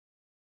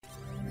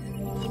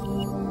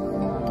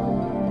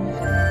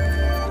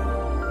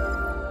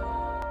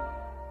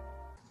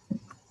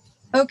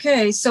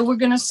Okay, so we're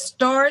going to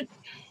start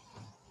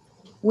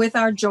with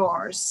our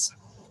jars.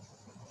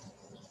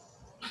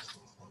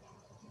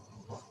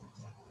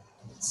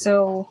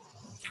 So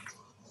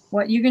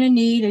what you're going to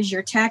need is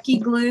your tacky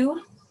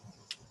glue,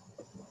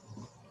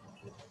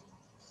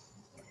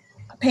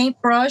 a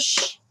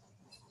paintbrush.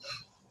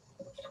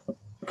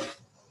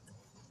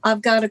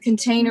 I've got a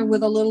container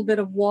with a little bit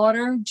of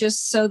water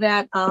just so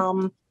that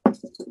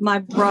my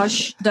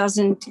brush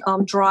doesn't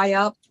dry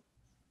up.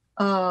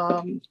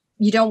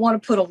 You don't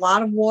want to put a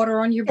lot of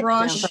water on your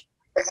brush.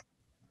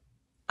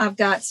 I've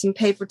got some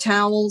paper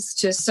towels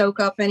to soak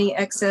up any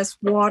excess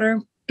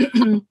water.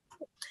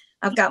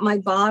 I've got my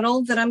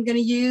bottle that I'm going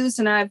to use,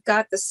 and I've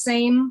got the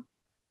same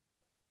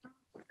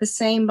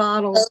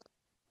bottle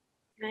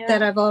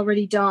that I've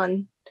already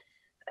done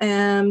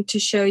to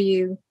show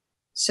you.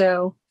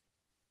 So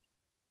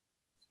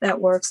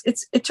that works.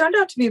 It turned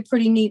out to be a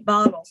pretty neat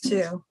bottle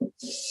too,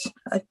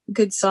 a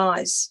good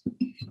size.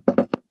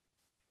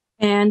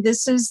 And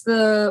this is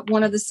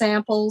one of the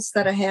samples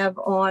that I have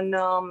on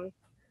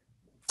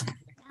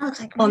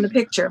the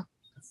picture.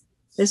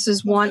 This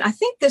is one. I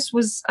think this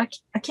was, I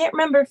can't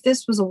remember if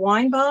this was a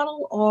wine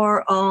bottle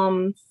or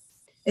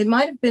it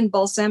might have been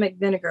balsamic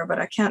vinegar, but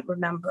I can't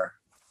remember.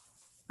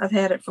 I've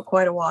had it for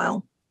quite a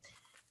while.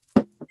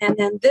 And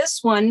then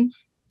this one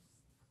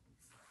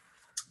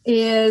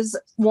is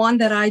one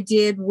that I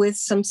did with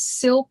some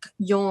silk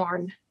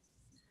yarn,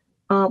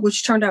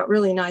 which turned out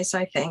really nice,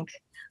 I think.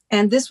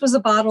 And this was a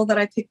bottle that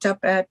I picked up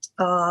at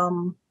a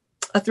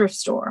thrift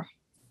store.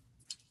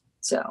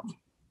 So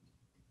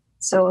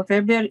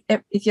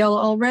if y'all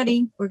all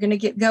ready, we're going to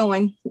get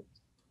going.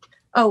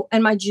 Oh,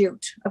 and my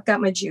jute. I've got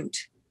my jute.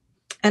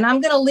 And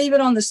I'm going to leave it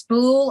on the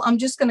spool. I'm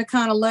just going to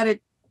kind of let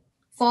it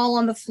fall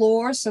on the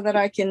floor so that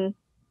I can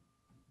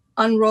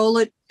unroll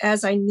it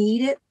as I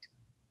need it.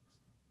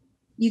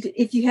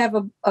 If you have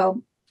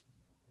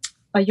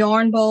a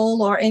yarn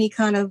bowl or any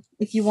kind of,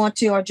 if you want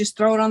to, or just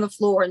throw it on the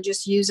floor and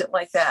just use it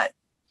like that.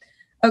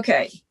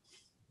 Okay.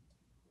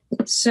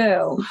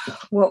 So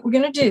what we're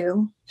going to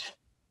do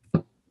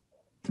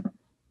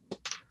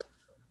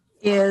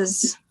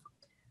is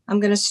I'm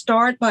going to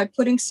start by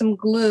putting some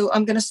glue.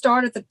 I'm going to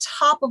start at the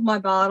top of my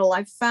bottle.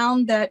 I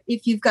found that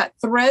if you've got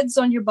threads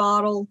on your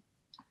bottle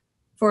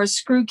for a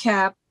screw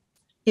cap,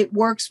 it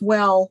works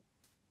well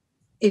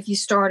if you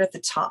start at the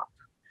top.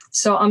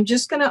 So I'm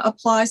just going to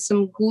apply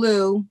some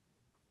glue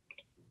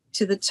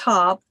to the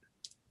top,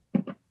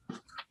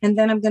 and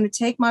then I'm going to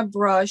take my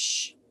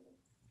brush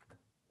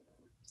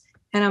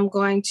and I'm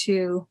going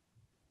to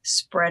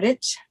spread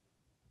it.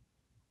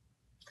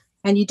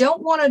 And you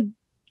don't want to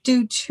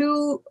do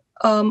too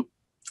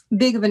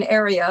big of an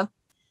area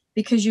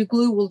because your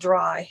glue will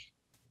dry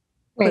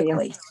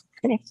quickly.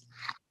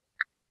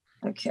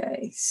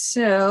 Okay,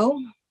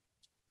 so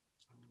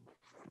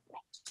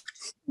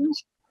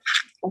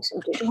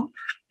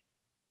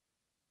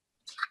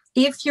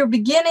if you're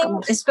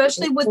beginning,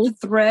 especially with the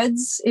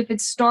threads, if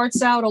it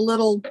starts out a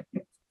little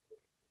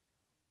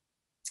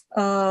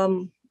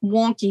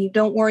wonky,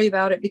 don't worry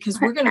about it,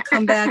 because we're going to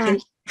come back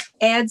and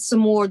add some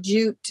more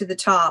jute to the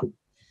top,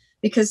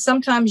 because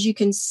sometimes you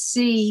can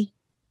see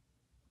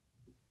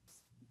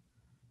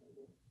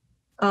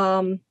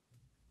the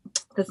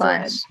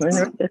threads.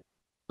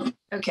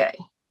 Okay,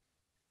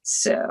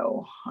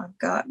 so I've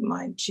got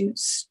my jute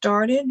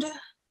started,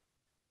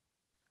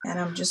 and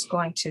I'm just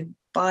going to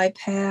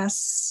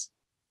bypass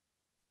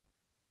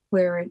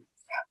where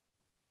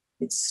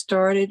it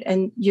started,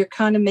 and you're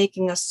kind of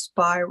making a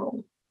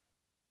spiral.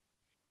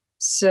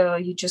 So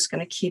you're just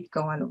going to keep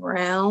going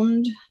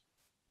around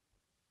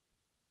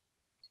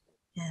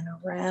and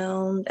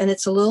around, and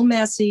it's a little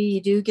messy.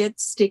 You do get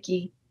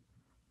sticky,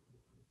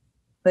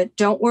 but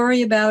don't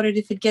worry about it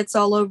if it gets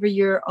all over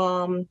your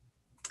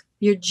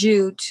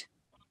jute,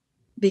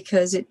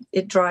 because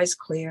it dries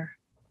clear.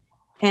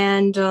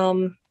 And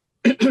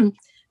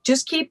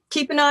just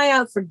keep an eye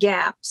out for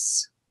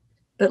gaps.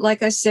 But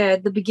like I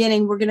said, the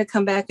beginning, we're going to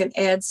come back and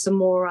add some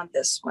more on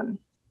this one.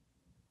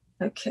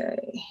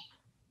 Okay.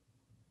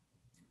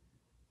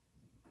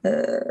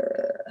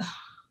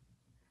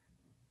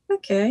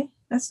 Okay,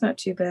 that's not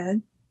too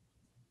bad.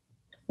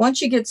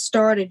 Once you get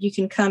started, you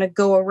can kind of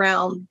go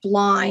around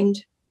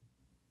blind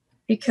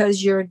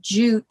because your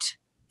jute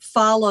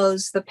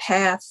follows the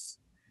path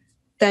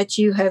that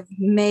you have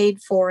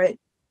made for it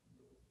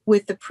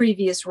with the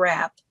previous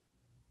wrap.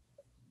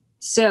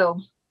 So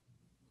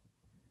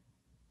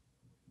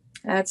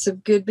that's a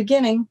good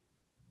beginning.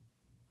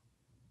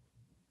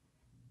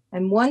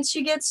 And once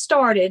you get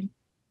started,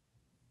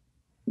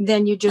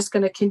 then you're just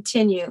going to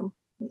continue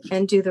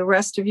and do the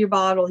rest of your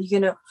bottle.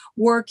 You're going to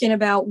work in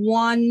about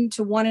 1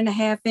 to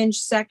 1.5 inch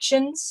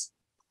sections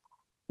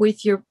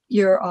with your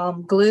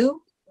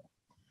glue.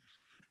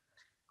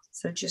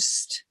 So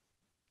just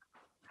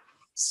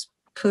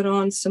put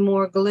on some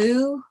more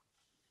glue.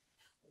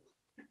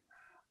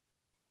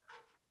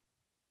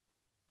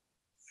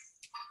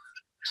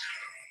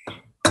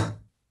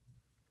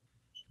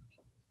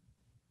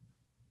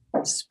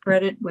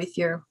 Spread it with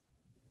your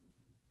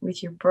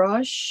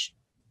brush.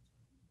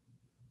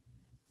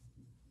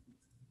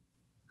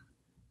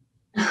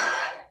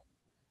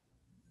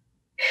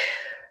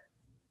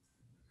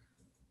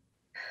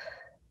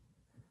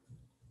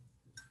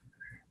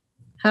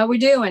 How we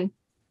doing?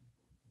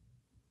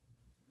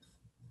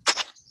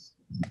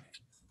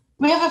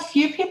 We have a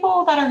few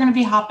people that are going to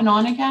be hopping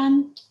on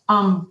again.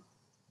 Oh,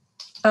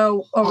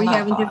 are we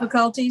having thought.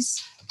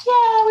 difficulties?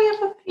 Yeah, we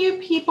have a few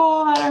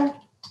people that are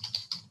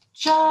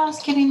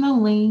just getting the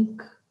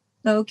link.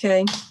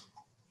 Okay.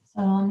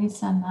 So let me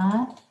send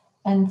that.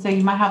 And so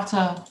you might have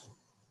to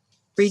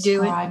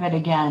redo it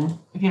again,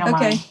 if you don't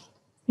mind. Okay.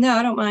 No,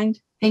 I don't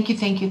mind. Thank you,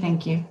 thank you,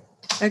 thank you.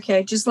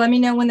 Okay, just let me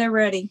know when they're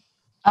ready.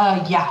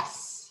 Yes.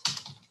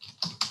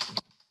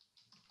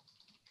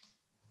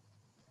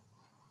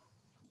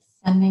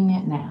 Sending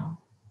it now.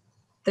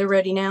 They're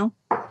ready now?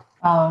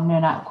 Oh, no,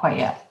 not quite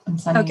yet. I'm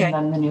sending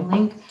them the new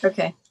link.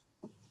 Okay.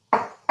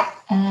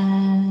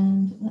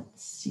 And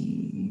let's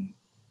see.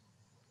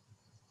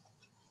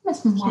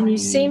 Miss Marty. Can you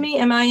see me?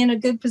 Am I in a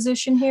good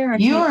position here?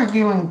 You are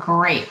doing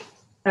great.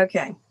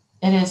 Okay.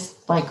 It is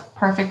like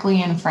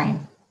perfectly in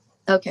frame.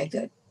 Okay,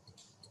 good.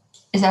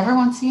 Is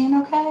everyone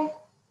seeing okay?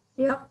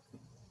 Yep.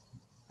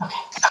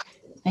 Okay.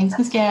 Thanks,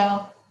 Miss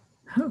Gail.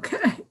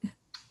 Okay.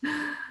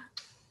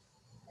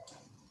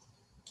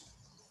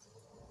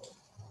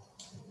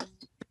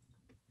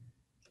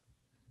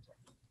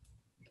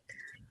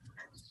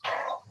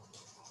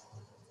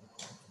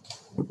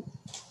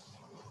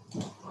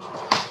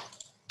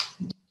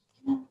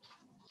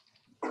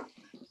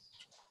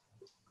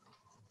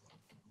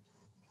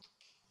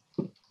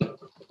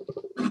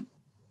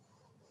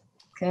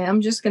 Okay,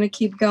 I'm just going to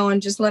keep going.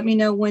 Just let me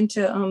know when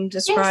to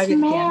describe it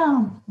again. Yes,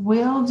 ma'am.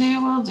 Will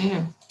do, will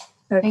do.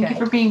 Okay. Thank you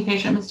for being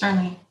patient, Miss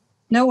Darlene.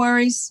 No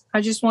worries.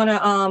 I just want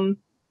to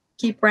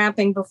keep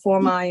wrapping before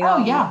my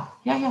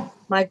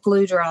my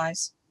glue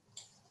dries.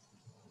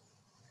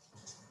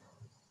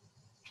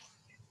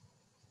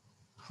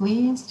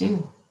 Please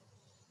do.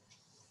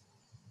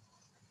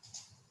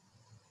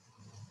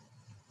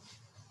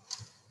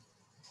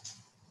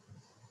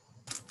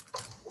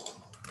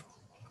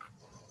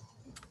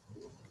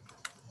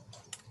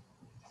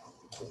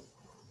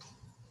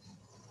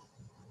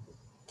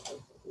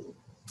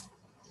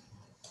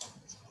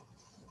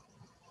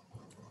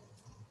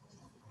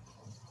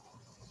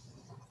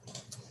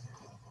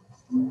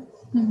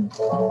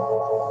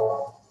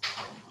 Oh,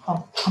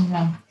 I'm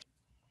done.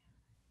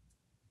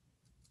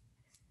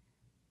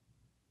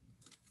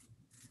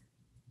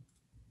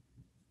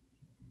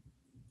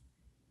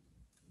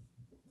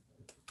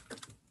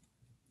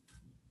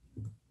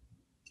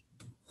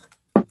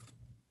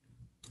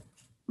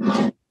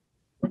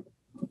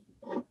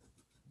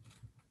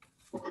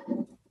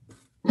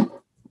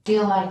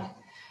 Feel like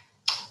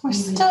we're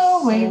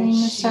still waiting,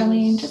 Miss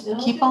Darlene. Just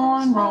keep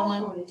on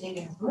rolling.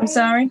 I'm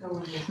sorry?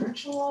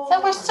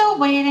 So we're still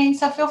waiting,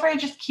 so feel free to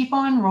just keep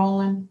on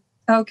rolling.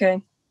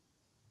 Okay.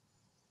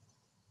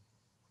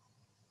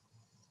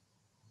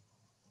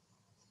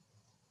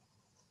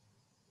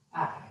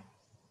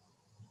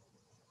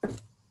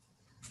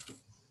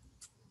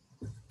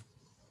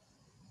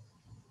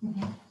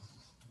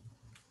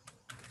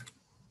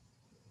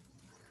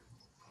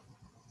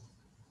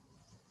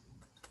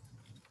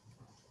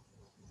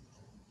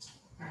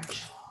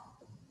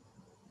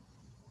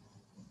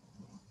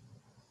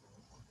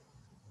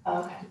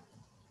 Okay.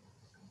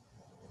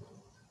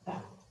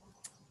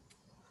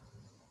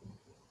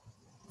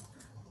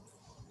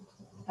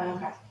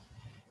 Okay.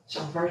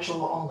 So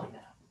virtual only now.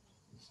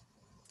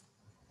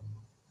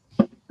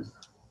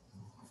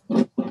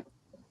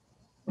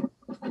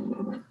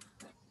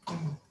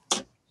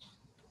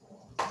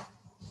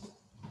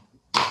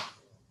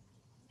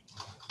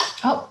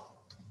 Oh.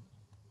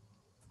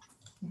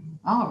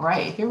 All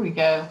right, here we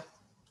go.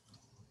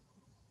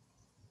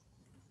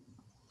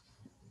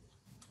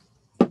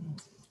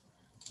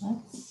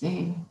 Let's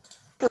see.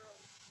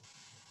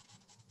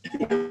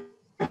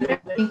 I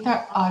think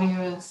their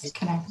audio is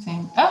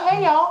connecting. Oh,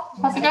 hey, y'all.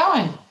 How's it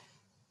going?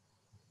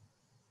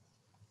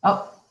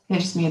 Oh, they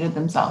just muted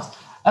themselves.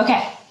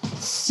 Okay,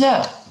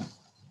 so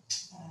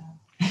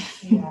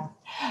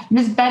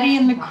Miss Betty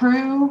and the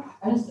crew,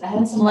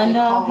 Miss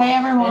Linda, hey,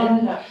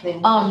 everyone.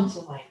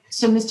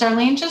 So Miss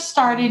Darlene just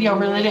started. Y'all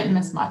really didn't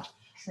miss much.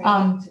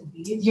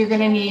 You're going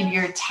to need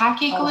your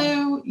tacky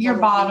glue, your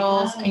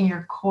bottles, and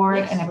your cord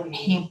and a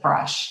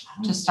paintbrush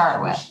to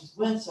start with.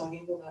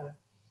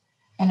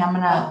 And I'm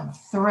going to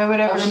throw it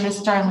over to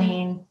Miss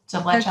Darlene to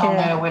let y'all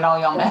know what all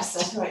y'all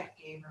missed. All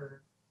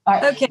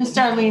right, Okay. Miss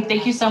Darlene,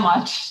 thank you so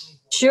much.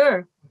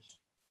 Sure.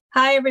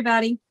 Hi,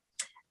 everybody.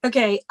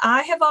 Okay,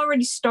 I have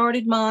already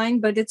started mine,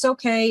 but it's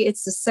okay.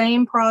 It's the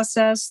same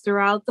process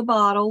throughout the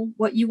bottle.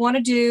 What you want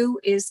to do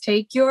is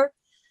take your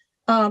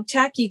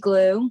tacky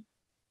glue,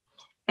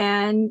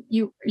 and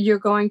you're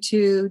going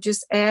to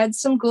just add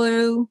some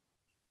glue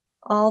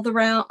all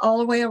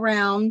the way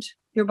around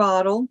your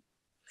bottle.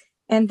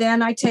 And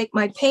then I take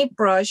my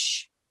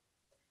paintbrush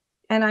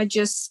and I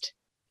just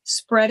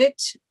spread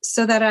it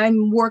so that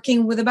I'm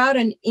working with about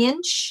an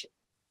inch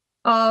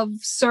of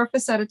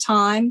surface at a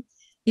time.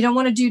 You don't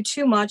want to do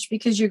too much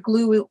because your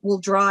glue will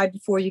dry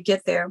before you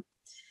get there.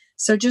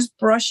 So just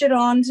brush it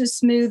on to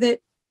smooth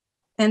it.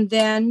 And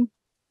then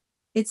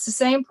it's the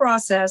same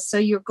process. So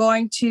you're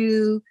going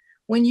to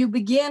when you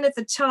begin at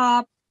the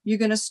top, you're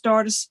going to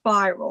start a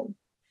spiral.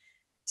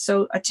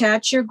 So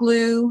attach your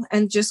glue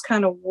and just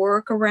kind of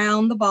work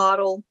around the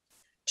bottle.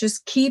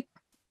 Just keep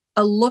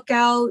a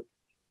lookout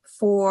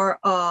for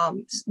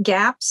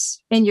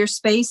gaps in your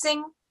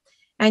spacing,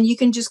 and you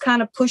can just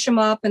kind of push them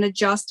up and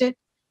adjust it,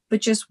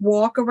 but just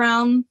walk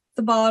around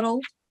the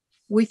bottle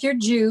with your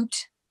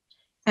jute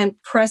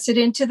and press it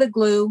into the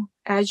glue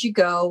as you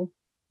go.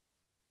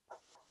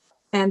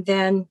 And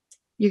then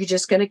you're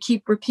just going to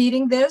keep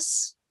repeating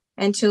this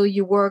until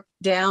you work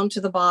down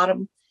to the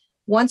bottom.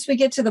 Once we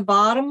get to the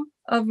bottom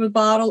of the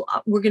bottle,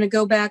 we're going to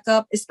go back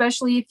up,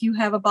 especially if you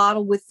have a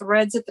bottle with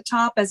threads at the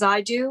top, as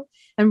I do,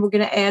 and we're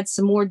going to add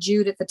some more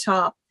jute at the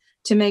top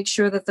to make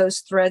sure that those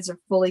threads are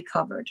fully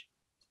covered.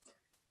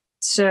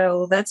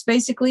 So that's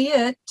basically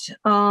it.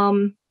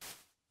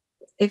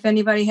 If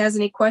anybody has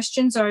any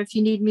questions or if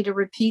you need me to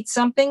repeat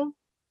something,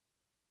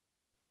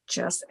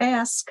 just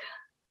ask.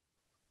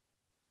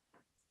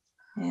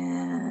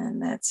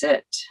 And that's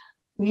it.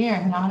 We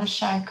are not a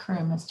shy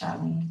crew, Miss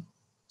Darlene.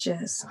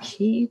 Just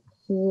keep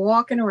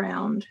walking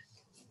around.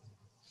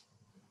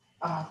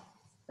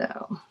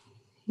 So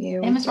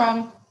here Hey, Miss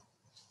Robbie.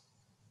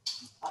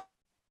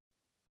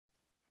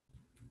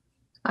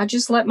 I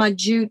just let my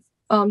jute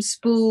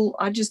spool,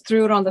 I just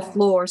threw it on the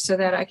floor so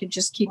that I could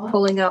just keep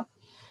pulling up.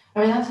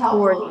 I mean, that's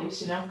helpful, at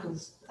least, you know,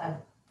 because I'm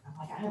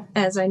like, I have.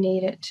 As I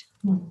need it.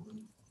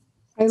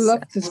 I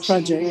love this What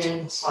project. she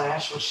did, /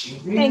 what she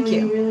Thank really,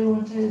 you. really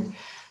wanted.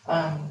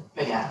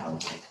 But yeah, I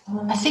was like,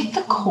 I think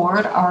the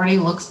cord already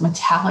looks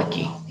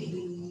metallic-y.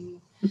 maybe.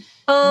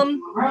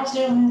 Um, What else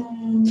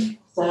doing?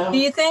 So do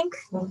you think?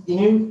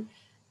 you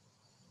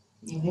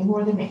knew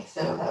more than me,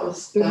 so that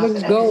was. It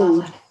looks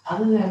gold.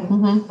 Other than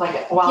Mm-hmm.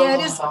 like, while Yeah, I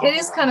was on the it phone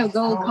is with her, kind I'm of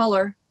like, gold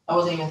color. I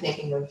wasn't even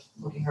thinking of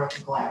looking her up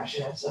in Glass, you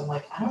know. So I'm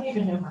like, I don't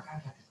even know her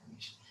contact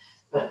information.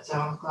 But so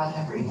I'm glad to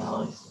have her email at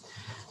least.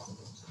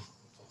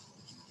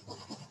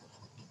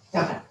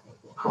 Okay,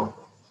 cool.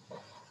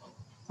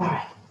 All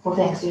right. Well,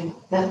 thanks, dude.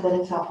 That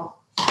is helpful.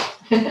 All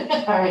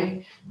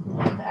right.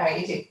 All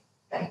right, you too.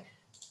 Bye.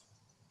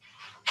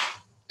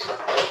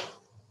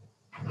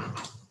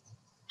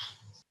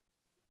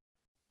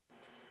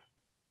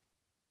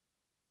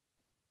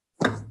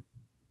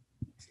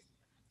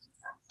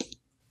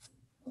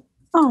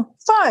 Oh,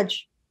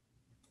 fudge.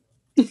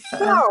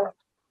 No.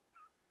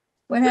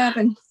 What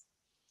happened?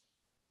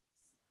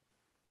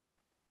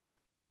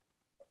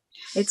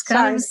 It's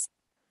kind of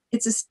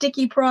it's a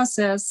sticky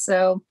process,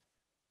 so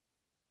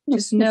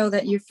just know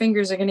that your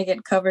fingers are going to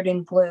get covered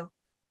in glue.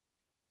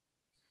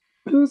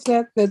 Who's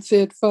that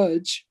said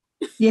fudge?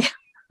 Yeah.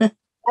 That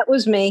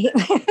was me.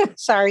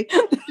 Sorry.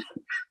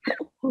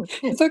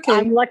 It's okay.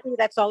 I'm lucky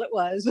that's all it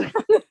was.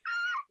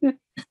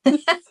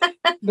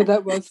 But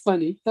that was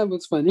funny. That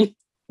was funny.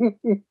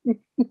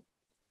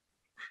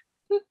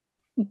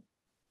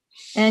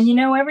 And you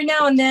know, every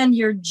now and then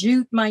your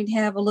jute might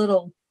have a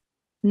little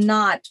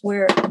knot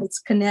where it's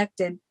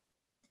connected.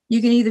 You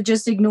can either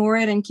just ignore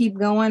it and keep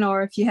going,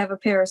 or if you have a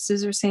pair of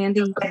scissors handy,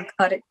 you can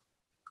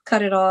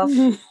cut it off.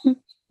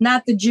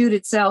 Not the jute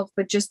itself,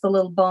 but just the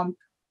little bump.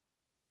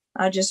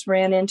 I just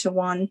ran into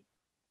one.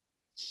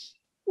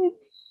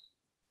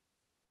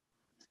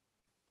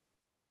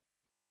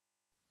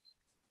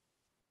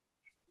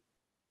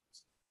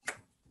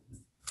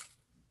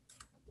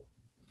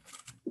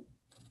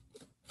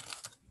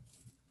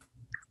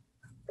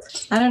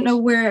 I don't know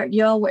where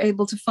y'all were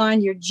able to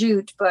find your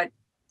jute, but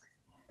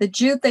the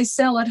jute they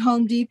sell at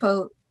Home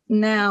Depot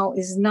now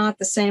is not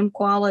the same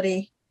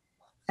quality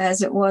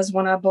as it was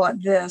when I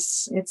bought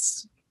this.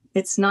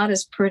 It's not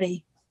as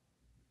pretty.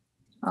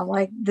 I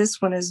like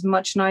this one is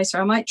much nicer.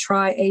 I might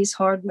try Ace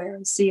Hardware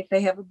and see if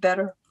they have a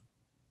better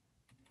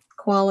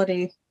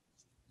quality,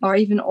 or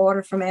even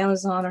order from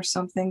Amazon or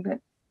something. But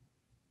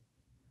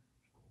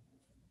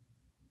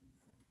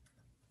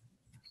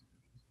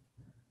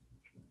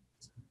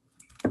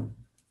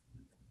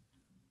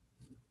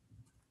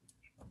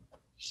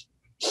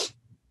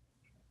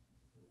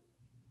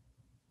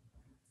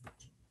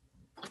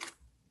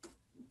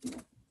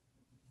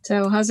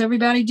so how's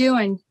everybody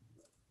doing?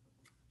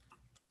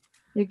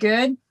 You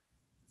good?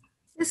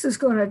 This is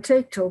going to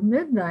take till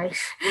midnight.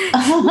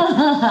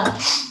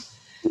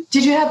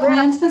 Did you have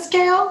plans, Miss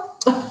Gail?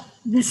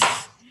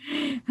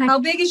 How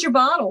big is your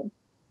bottle?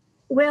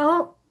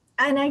 Well,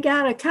 and I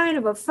got a kind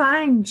of a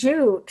fine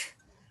jute.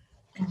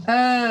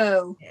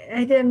 Oh,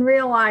 I didn't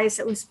realize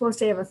it was supposed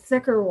to have a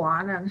thicker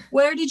one. And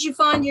where did you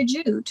find your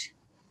jute?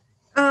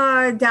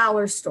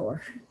 dollar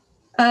store.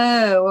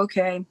 Oh,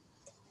 okay.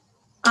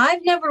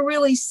 I've never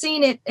really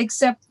seen it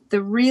except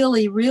the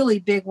really, really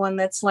big one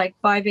that's like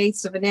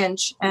 5/8 of an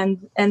inch.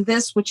 And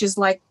this, which is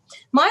like,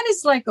 mine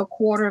is like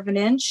 1/4 of an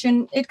inch,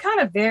 and it kind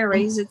of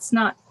varies. It's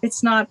not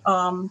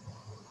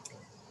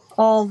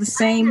all the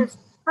same. It's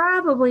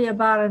probably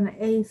about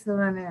 1/8 of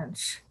an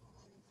inch.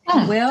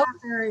 Well,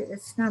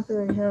 It's not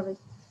very heavy.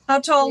 how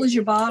tall is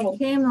your bottle? It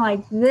came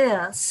like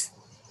this,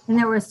 and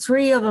there were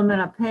 3 of them in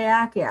a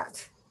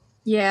packet.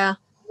 Yeah.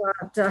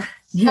 but,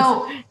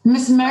 So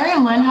Miss Mary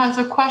Lynn has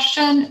a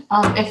question.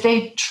 If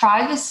they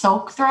try the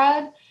silk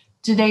thread,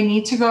 do they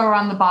need to go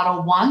around the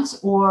bottle once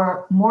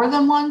or more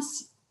than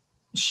once?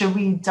 Should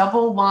we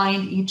double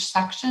wind each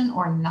section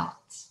or not?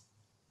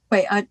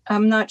 Wait,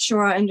 I'm not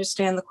sure I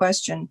understand the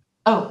question.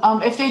 Oh,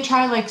 if they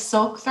try like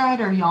silk thread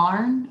or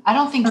yarn,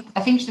 I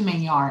think she meant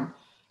yarn.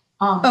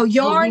 Oh,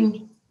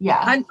 yarn?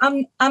 Yeah.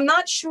 I'm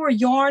not sure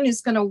yarn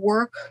is going to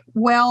work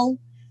well.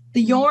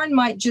 The yarn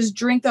might just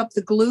drink up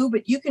the glue,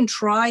 but you can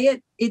try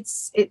it.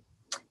 Is it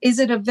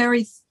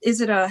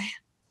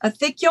a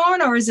thick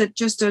yarn or is it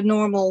just a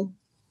normal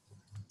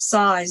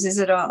size? Is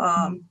it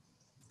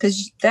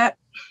because that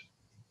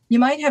you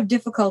might have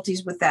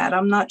difficulties with that.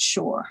 I'm not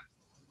sure.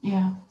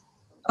 Yeah.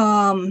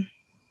 When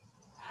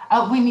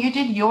when you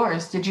did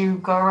yours, did you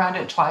go around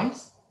it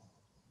twice?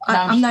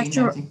 I'm not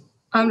sure. Nosy.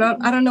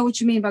 I don't know what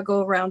you mean by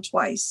go around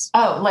twice.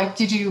 Oh, like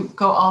did you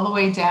go all the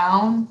way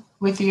down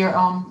with your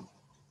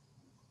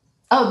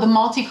the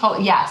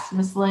multicolored? Yes,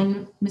 Miss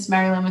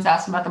Mary Lynn was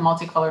asking about the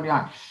multicolored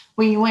yarn.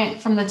 When you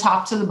went from the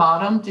top to the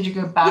bottom, did you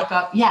go back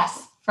up?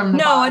 Yes, from the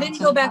bottom. No, I didn't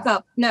go back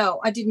up. No,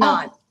 I did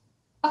not.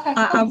 Okay.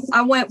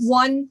 I went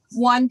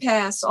one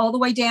pass all the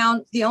way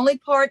down. The only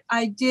part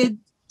I did,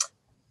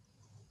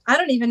 I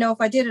don't even know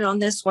if I did it on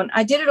this one.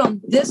 I did it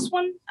on this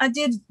one. I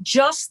did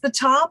just the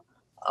top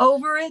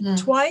over it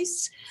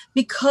twice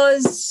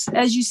because,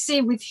 as you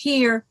see with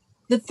here,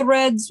 the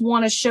threads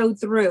want to show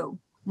through.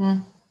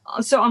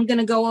 So I'm going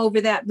to go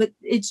over that, but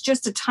it's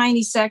just a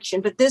tiny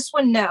section. But this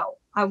one, no,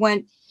 I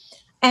went.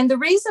 And the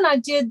reason I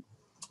did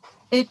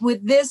it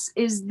with this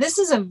is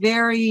a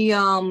very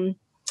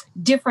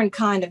different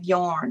kind of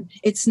yarn.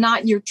 It's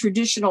not your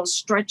traditional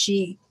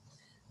stretchy.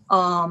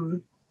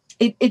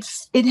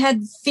 It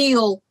had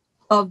feel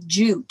of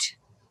jute.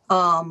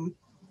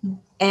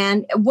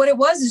 And what it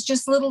was is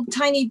just little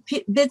tiny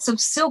bits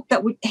of silk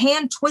that were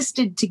hand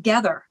twisted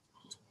together.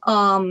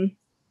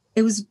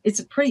 It's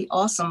a pretty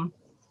awesome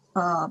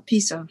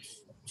piece of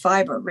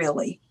fiber,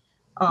 really.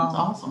 That's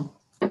awesome.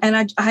 And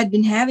I had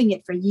been having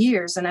it for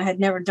years and I had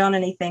never done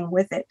anything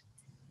with it.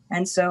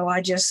 And so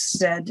I just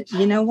said,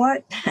 you know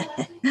what?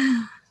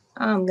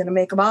 I'm going to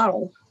make a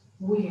bottle.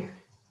 Weird.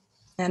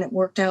 And it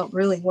worked out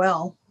really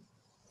well.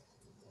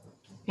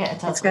 Yeah,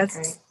 it does look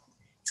great.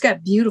 It's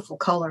got beautiful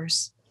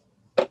colors.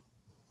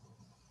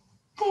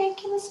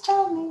 Thank you, Miss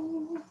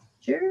Darlene.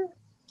 Sure.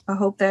 I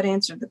hope that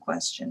answered the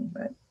question.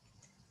 But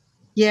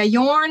yeah,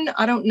 yarn,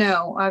 I don't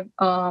know.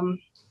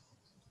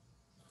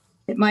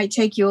 It might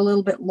take you a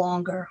little bit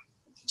longer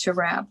to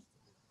wrap.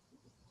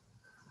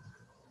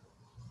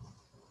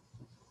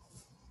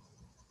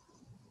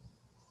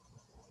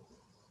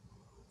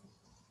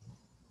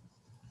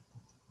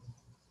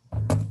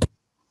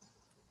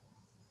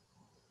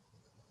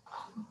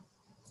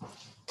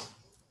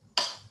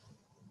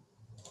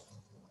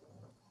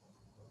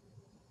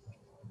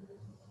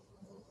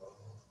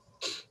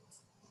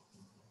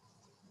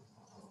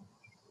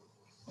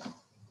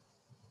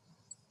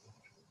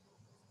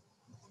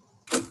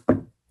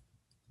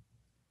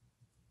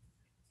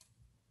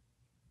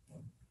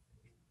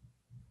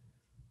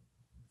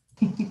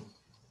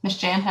 Miss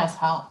Jan has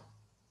help.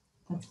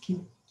 That's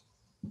cute.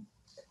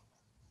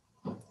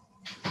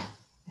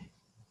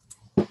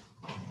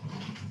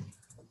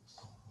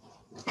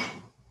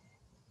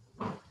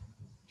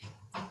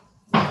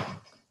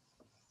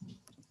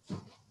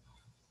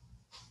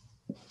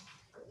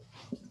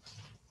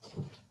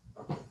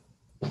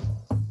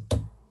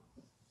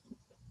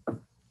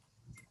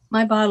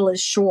 My bottle is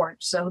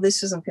short, so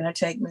this isn't going to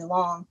take me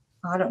long.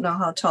 I don't know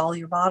how tall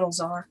your bottles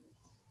are.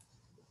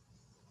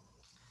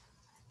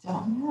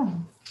 Don't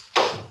know.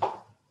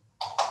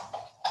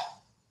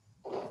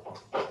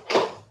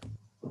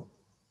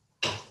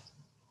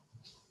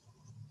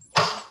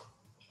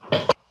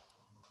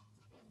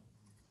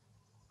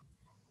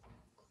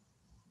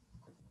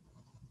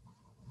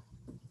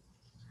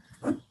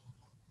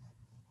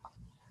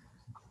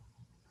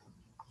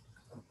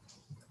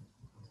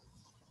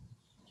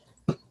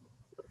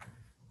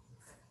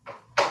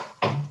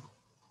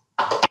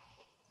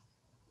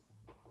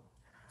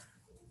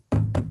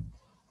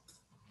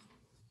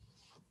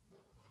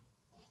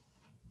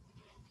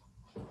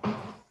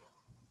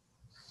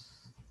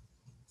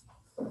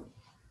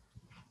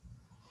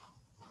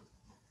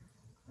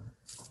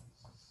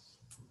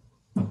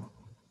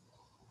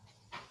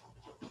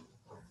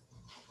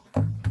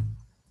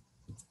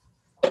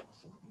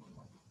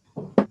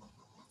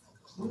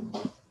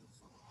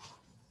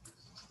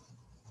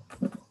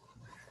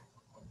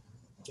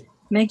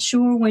 Make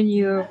sure when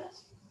you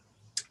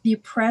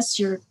press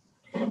your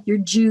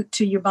jute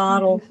to your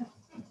bottle,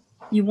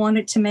 you want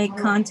it to make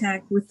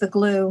contact with the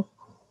glue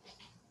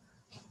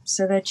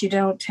so that you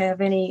don't have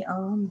any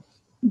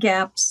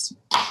gaps.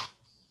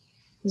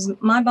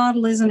 My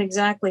bottle isn't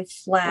exactly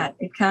flat.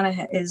 It kind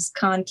of is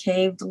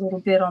concaved a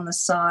little bit on the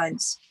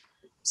sides.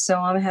 So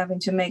I'm having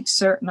to make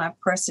certain I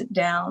press it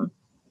down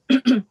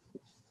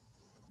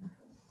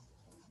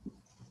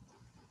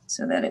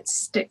so that it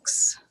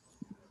sticks.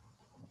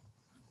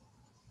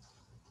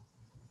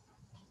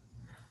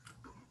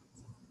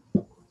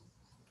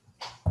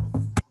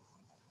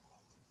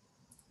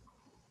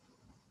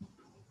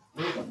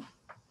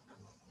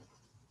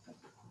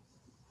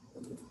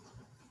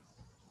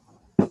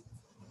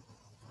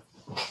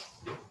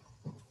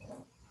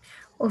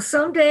 Well,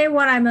 someday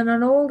when I'm in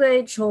an old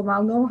age home,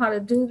 I'll know how to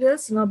do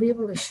this and I'll be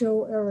able to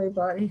show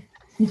everybody.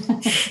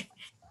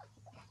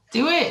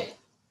 Do it.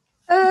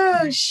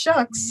 Oh,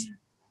 shucks.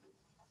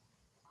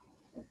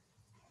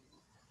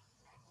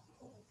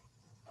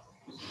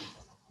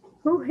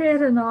 Who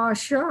had an aw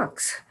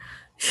shucks?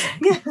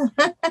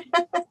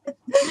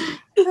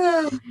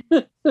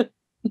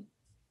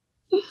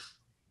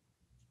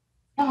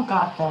 Oh,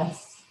 got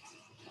this.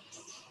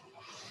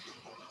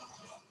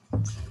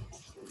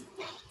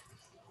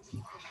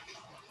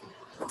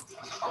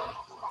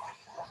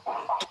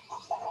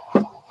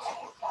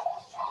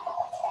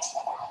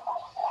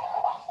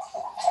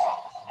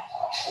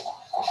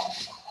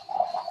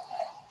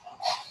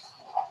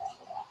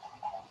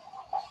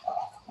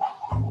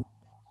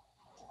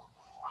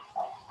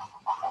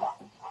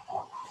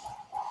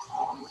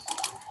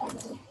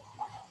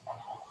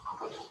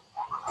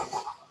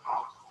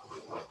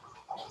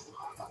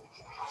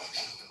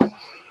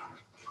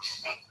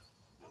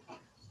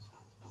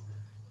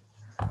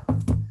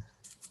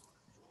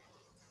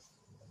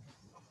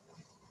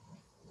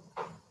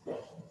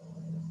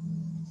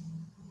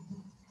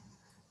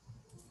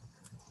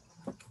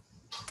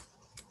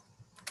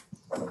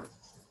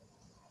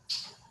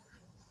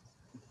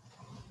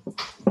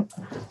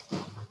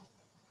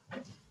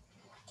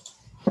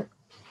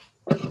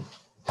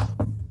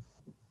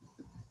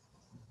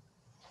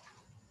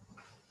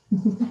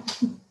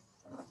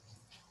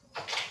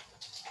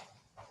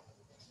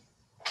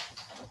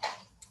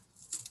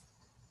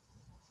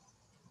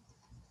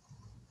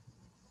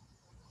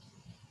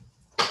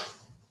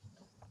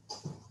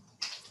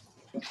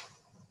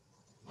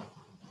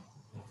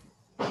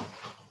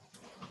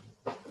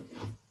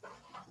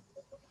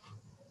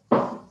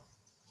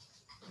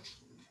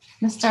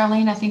 Miss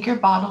Darlene, I think your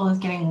bottle is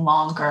getting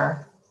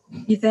longer.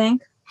 You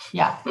think?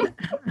 Yeah.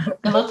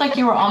 It looked like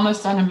you were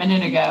almost done a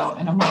minute ago.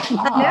 And I'm like,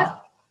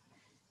 ah,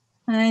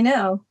 I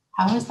know.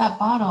 how is that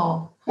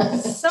bottle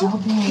still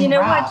being You know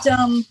wrapped?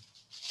 what?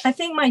 I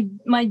think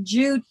my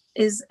jute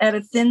is at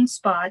a thin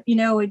spot. You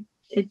know, it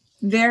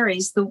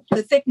varies. The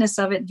thickness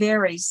of it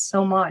varies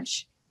so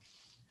much.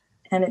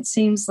 And it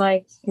seems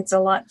like it's a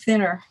lot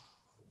thinner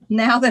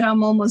now that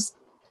I'm almost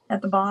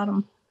at the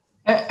bottom.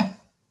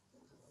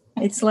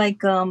 It's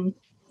like when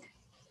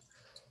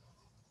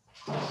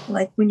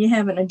you're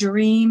having a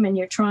dream and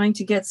you're trying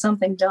to get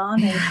something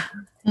done.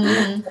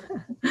 And,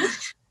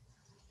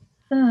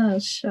 oh,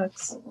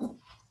 shucks.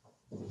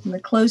 And the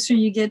closer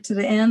you get to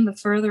the end, the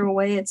further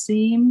away it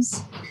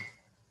seems.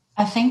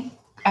 I think,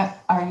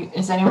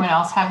 is anyone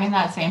else having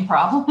that same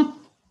problem?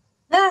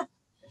 Ah,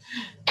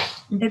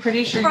 I'm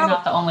pretty sure you're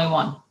not the only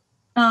one.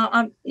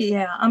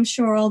 I'm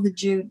sure all the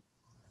jute,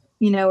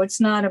 it's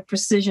not a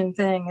precision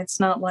thing. It's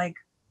not like,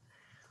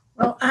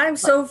 Well, I'm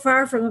so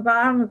far from the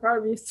bottom, it'll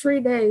probably be 3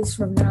 days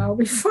from now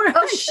before oh,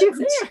 I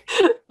shoot.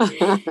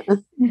 get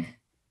there.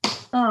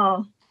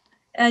 Oh,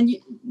 and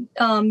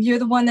you're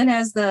the one that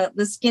has the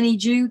skinny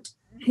jute.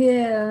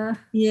 Yeah.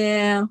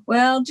 Yeah.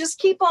 Well, just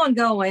keep on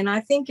going. I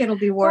think it'll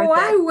be worth Oh, it.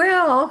 I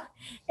will.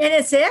 And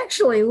it's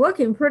actually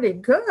looking pretty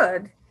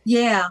good.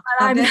 Yeah.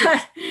 I'm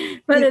not,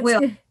 but it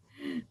will.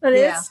 But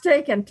Yeah. it's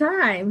taking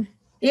time.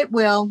 It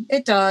will.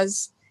 It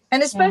does.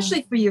 And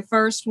especially for your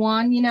first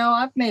one,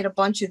 I've made a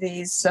bunch of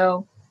these,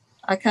 so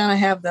I kind of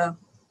have the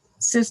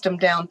system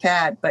down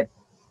pat. But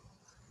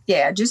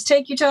yeah, just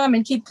take your time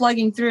and keep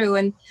plugging through.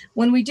 And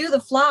when we do the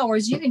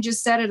flowers, you can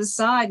just set it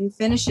aside and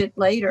finish it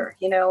later,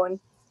 and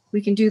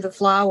we can do the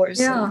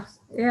flowers. Yeah.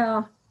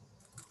 Yeah.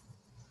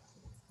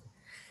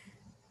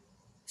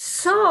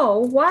 So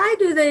why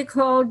do they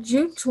call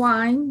jute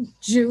twine?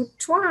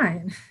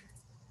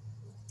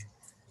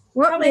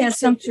 What Probably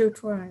has makes it jute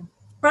twine?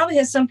 Probably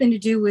has something to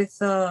do with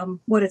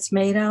what it's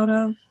made out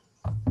of.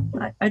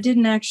 I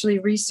didn't actually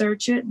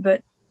research it,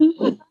 but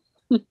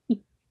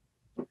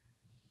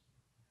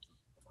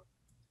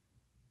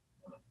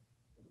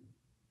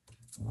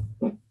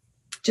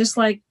just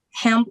like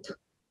hemp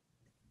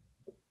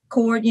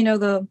cord,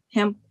 the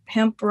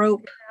hemp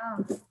rope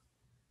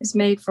is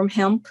made from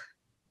hemp.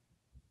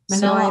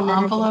 Manila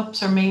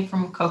envelopes are made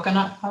from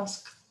coconut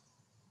husk.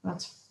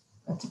 That's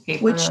a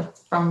paper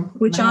from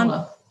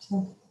Manila.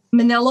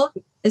 Manila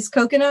is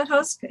coconut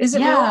husk? Is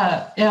it?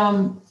 Yeah.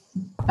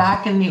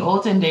 Back in the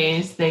olden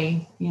days,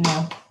 they,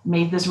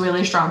 made this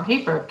really strong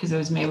paper because it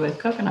was made with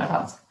coconut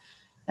husk.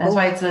 That's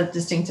why it's a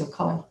distinctive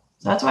color.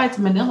 So that's why it's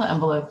Manila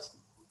envelopes.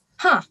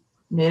 Huh.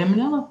 Made in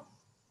Manila.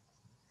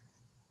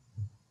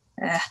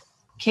 In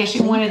case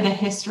you wanted the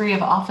history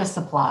of office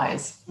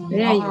supplies,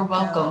 all are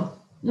welcome.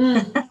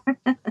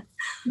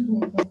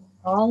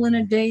 All in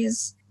a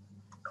day's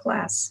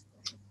class.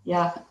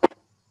 Yeah.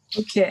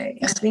 Okay.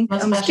 I think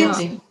I'm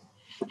done.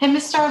 Hey,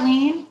 Miss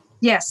Darlene.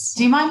 Yes.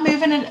 Do you mind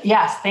moving it?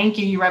 Yes. Thank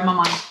you. You read my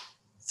mind.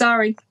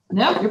 Sorry.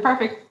 No, you're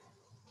perfect.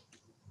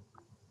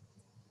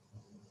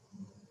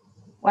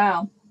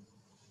 Wow.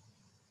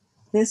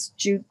 This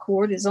jute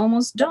cord is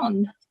almost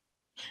done.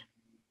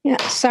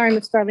 Yeah, sorry,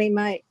 Miss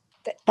Darlene,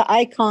 the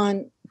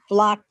icon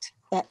blocked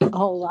that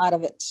whole lot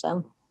of it.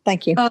 So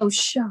thank you. Oh,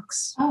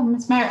 shucks. Oh,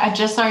 Miss Mary, I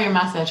just saw your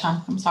message,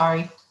 hon. I'm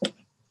sorry.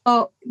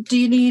 Oh, do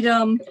you need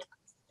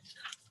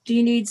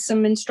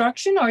some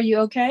instruction? Are you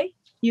okay?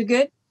 You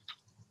good?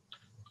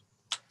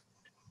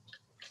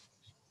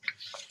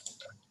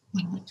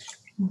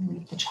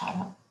 Leave the chat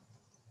up.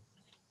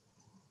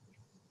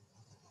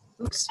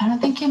 Oops. I don't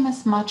think you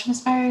missed much,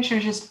 Miss Mary. You're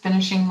just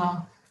finishing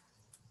the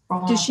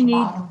rolling Does off she the need-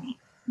 bottom.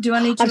 Do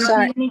I need to I'm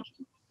sorry. repeat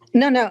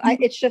any? No,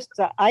 it's just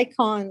the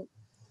icon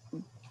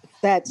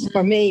that's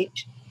for me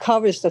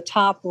covers the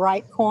top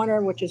right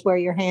corner, which is where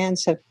your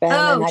hands have been.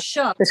 and Oh, I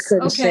shucks. just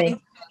couldn't Okay.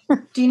 see.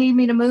 Do you need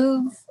me to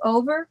move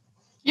over?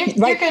 You're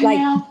Right, good like-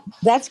 now.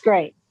 That's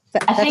great.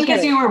 I think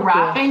as you were Thank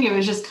wrapping, it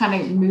was just kind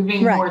of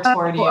moving Right. more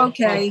toward you. Oh,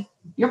 okay. Like,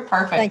 you're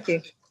perfect. Thank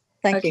you.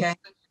 Thank you. Okay.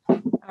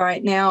 All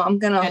right. Now I'm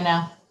Good gonna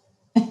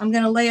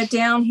now. lay it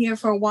down here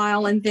for a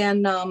while, and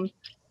then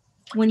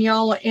when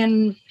y'all are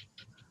in,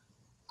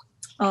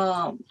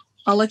 I'll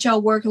let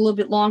y'all work a little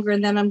bit longer,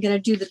 and then I'm gonna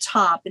do the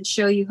top and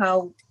show you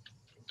how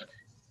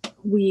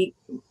we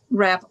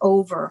wrap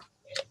over.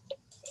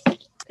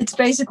 It's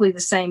basically the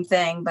same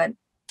thing, but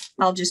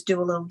I'll just do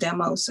a little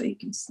demo so you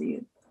can see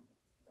it.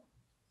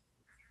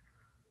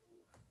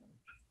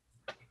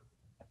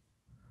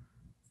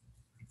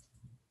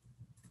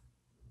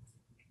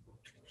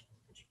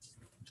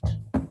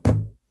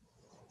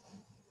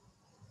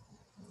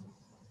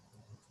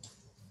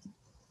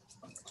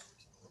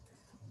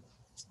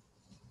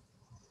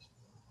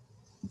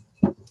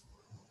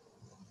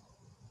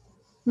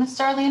 Miss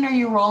Darlene, are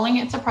you rolling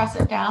it to press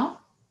it down?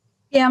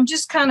 Yeah, I'm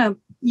just kind of,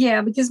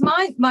 because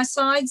my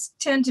sides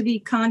tend to be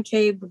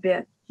concave a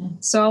bit.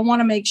 So I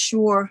want to make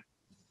sure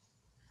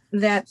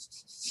that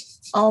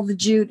all the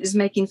jute is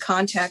making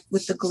contact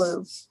with the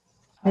glue.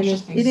 And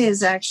it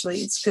is actually,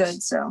 it's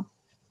good. So,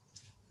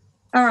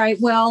 all right,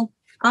 well,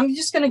 I'm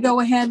just going to go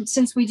ahead,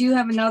 since we do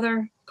have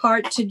another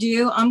part to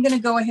do, I'm going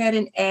to go ahead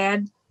and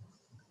add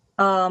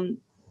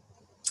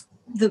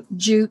the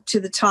jute to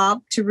the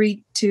top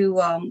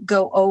to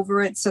go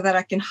over it so that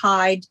I can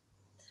hide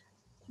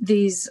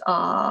these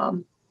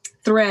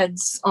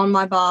threads on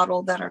my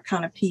bottle that are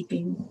kind of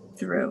peeping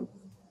through.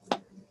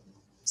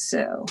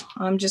 So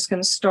I'm just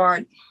going to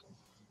start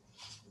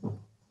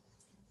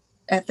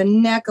at the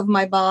neck of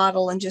my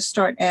bottle and just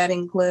start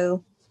adding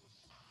glue.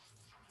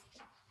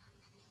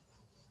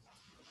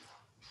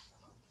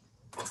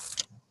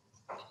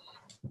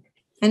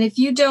 And if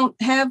you don't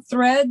have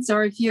threads,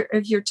 or if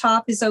your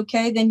top is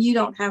okay, then you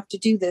don't have to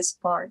do this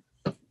part.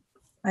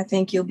 I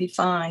think you'll be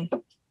fine.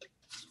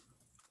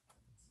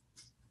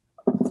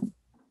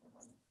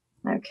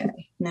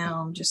 Okay,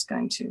 now I'm just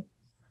going to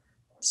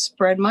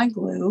spread my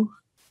glue.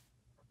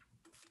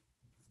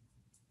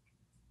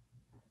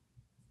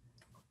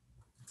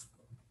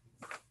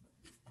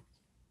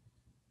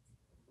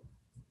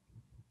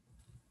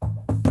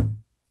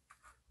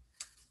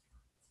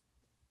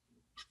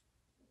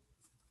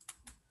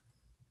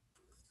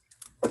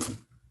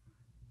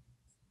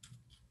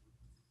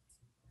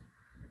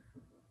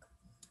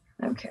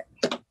 Okay.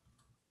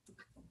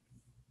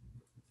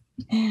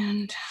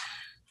 And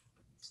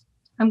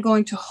I'm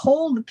going to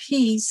hold the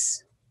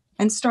piece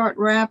and start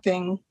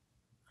wrapping.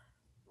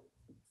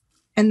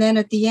 And then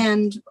at the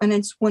end,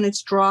 when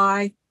it's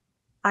dry,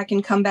 I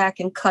can come back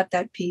and cut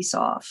that piece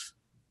off.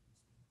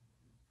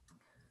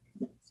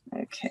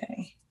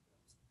 Okay.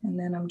 And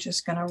then I'm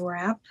just going to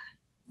wrap.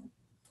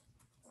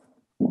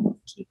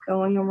 Keep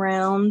going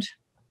around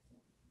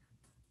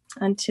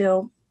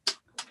until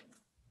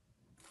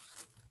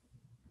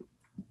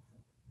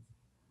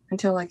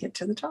I get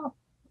to the top.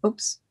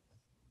 Oops.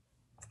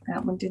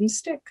 That one didn't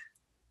stick.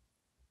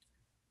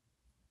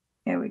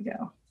 There we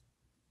go.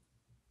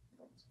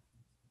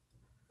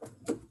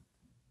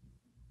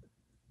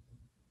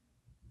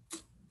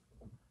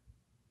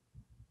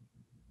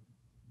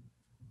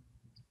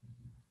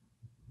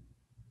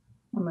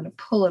 I'm going to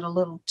pull it a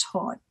little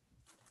taut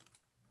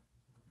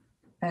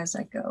as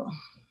I go.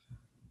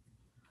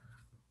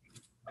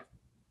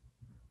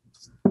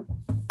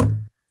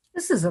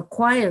 This is a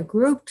quiet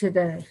group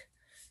today.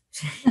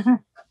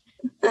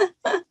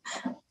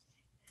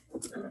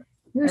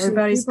 Usually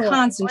Everybody's people are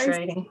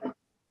concentrating.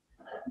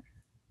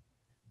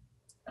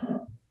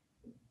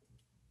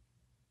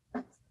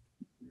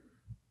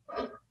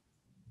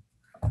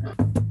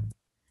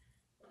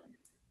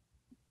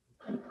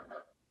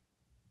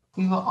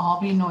 We will all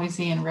be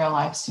noisy in real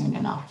life soon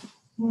enough.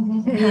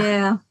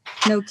 Yeah,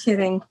 no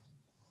kidding.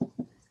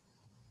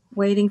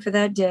 Waiting for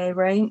that day,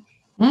 right?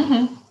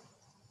 Mm-hmm.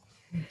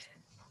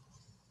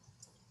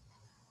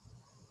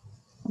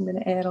 I'm going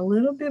to add a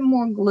little bit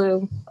more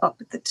glue up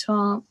at the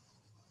top.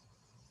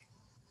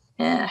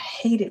 I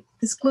hate it.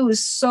 This glue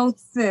is so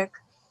thick.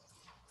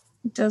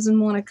 It doesn't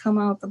want to come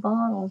out the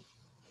bottle.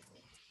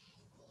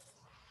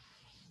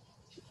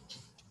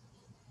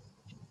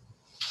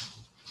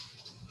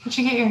 Did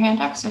you get your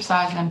hand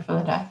exercise in for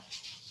the day?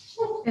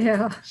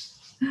 Yeah.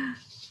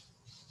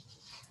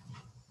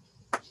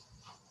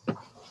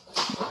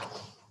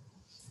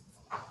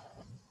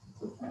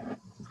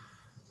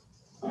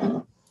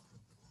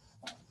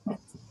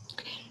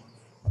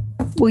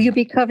 Will you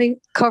be covering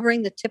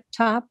the tip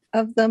top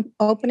of the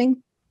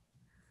opening?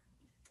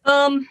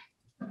 Um,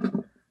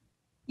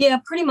 yeah,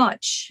 pretty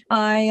much.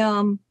 I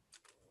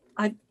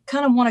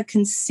kind of want to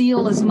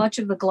conceal as much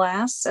of the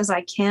glass as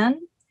I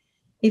can.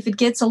 If it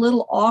gets a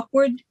little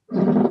awkward,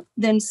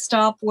 then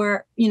stop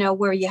where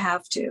you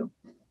have to.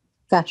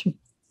 Gotcha.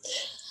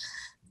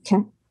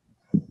 Okay.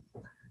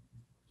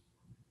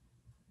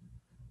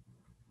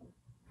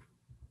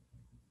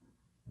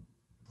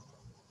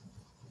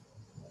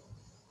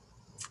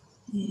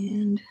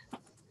 And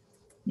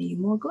need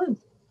more glue.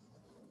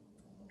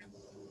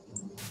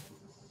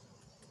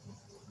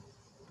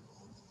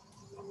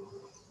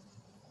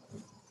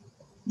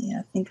 Yeah,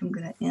 I think I'm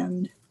going to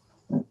end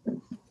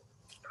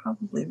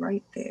probably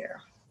right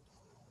there.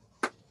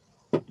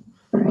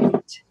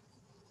 Right.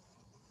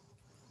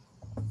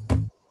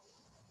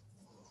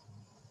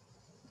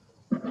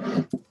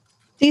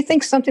 Do you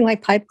think something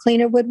like pipe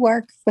cleaner would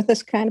work with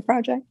this kind of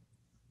project?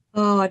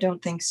 Oh, I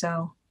don't think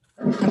so.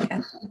 Okay.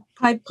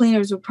 Pipe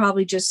cleaners would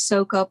probably just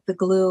soak up the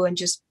glue and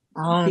just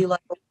be like,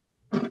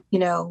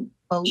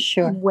 a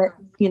Sure. wet,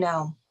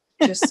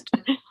 just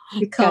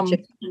become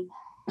Gotcha.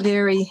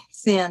 very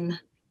thin.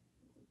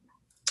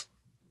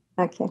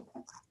 Okay.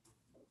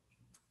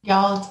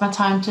 Y'all, it's my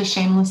time to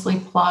shamelessly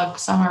plug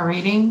summer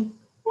reading.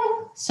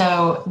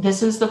 So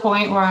this is the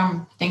point where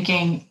I'm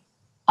thinking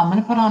I'm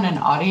going to put on an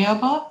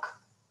audiobook,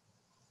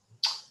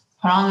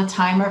 put on the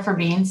timer for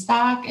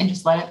Beanstalk, and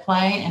just let it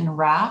play and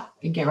wrap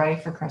and get ready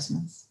for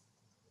Christmas.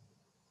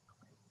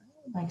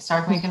 Like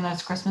start making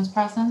those Christmas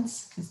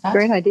presents because that's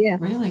Great idea.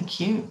 really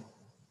cute.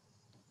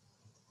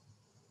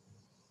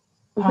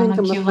 I Put on think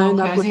the I'm cute gonna little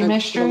find out cozy when I go to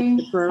mystery,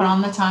 the put library.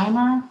 on the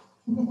timer,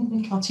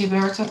 kill two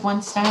birds with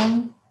one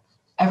stone.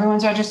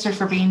 Everyone's registered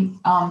for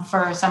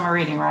summer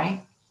reading,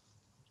 right?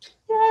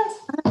 Yes.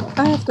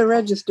 I have to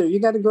register. You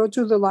got to go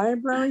to the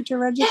library to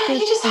register? Yeah,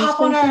 you just in the hop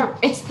on station?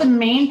 it's the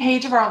main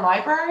page of our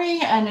library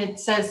and it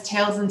says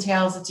Tales and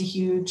Tales. It's a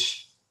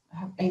huge,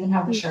 I even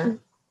have the shirt.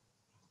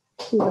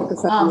 See if I can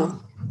find it.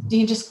 You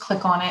can just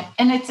click on it.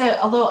 And it's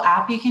a little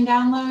app you can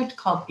download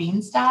called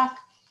Beanstalk.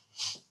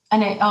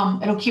 And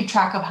it'll keep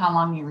track of how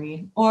long you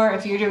read. Or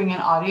if you're doing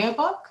an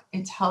audiobook,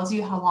 it tells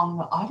you how long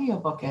the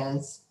audiobook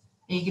is.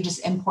 And you can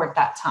just import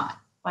that time.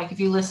 Like if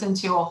you listen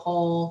to a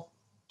whole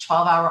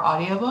 12-hour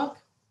audiobook,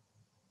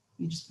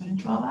 you just put in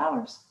 12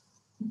 hours.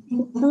 I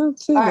don't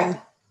see All that.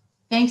 right.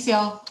 Thanks,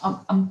 y'all.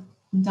 I'm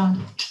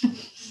done.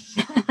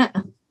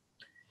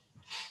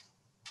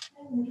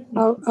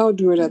 I'll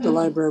do it at the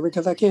library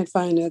because I can't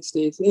find that,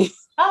 Stacy.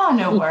 Oh,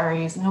 no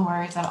worries. No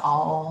worries at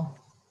all.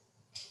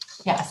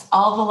 Yes,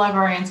 all the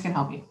librarians can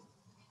help you.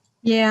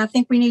 Yeah, I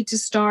think we need to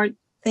start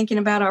thinking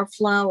about our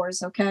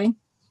flowers, okay?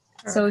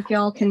 So if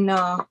y'all can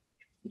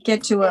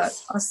get to a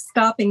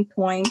stopping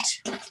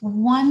point.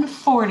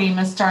 1:40,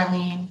 Miss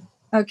Darlene.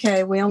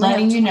 Okay, we only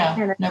Letting have you 20 know.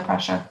 minutes. No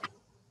pressure.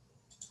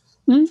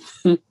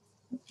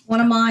 One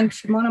of my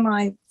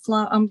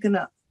I'm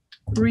gonna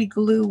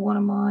re-glue one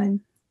of mine.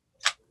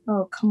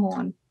 Oh, come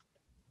on.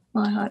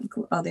 My hot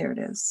glue. Oh, there it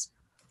is.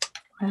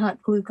 My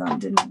hot glue gun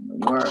didn't even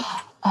work.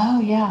 Oh,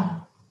 yeah.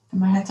 I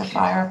might have to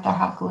fire up the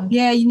hot glue.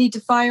 Yeah, you need to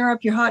fire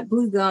up your hot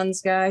glue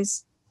guns,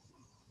 guys.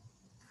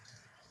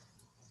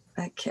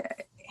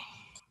 Okay.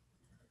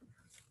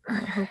 I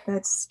hope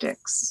that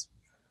sticks.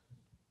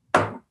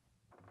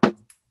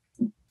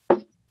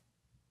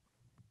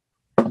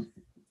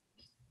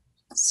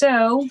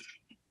 So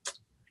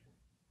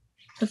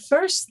the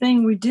first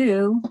thing we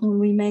do when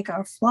we make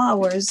our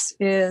flowers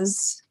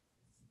is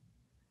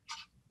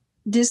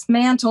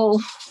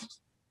dismantle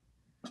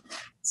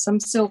some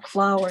silk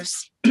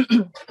flowers.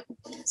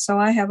 So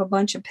I have a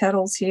bunch of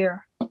petals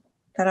here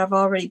that I've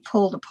already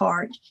pulled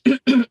apart.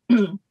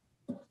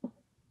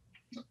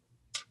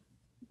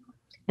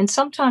 And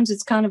sometimes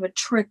it's kind of a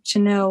trick to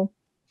know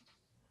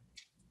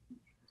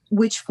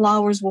which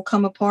flowers will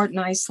come apart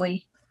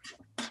nicely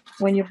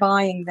when you're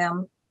buying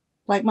them.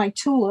 Like my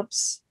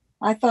tulips,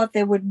 I thought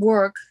they would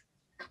work,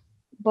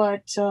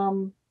 but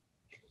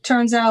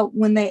turns out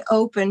when they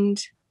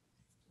opened,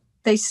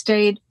 they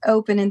stayed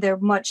open and they're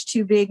much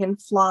too big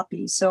and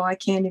floppy, so I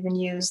can't even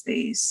use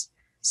these.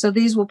 So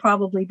these will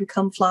probably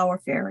become flower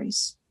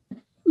fairies.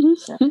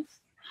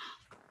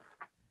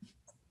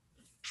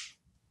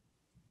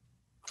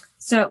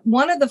 So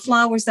one of the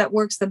flowers that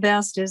works the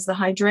best is the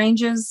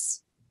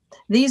hydrangeas.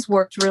 These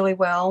worked really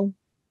well,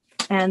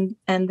 and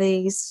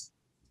these,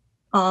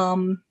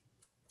 but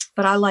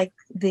I like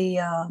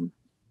the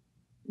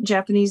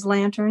Japanese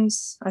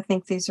lanterns. I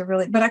think these are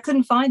really, but I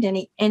couldn't find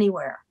any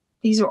anywhere.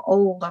 These are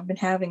old. I've been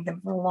having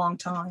them for a long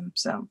time.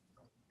 So,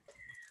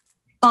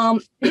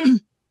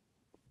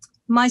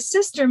 my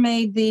sister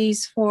made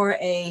these for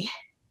a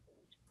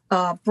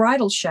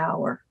bridal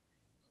shower.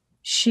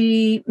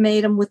 She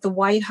made them with the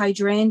white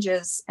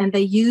hydrangeas, and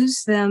they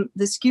used them,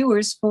 the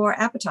skewers, for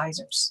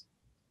appetizers.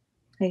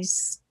 They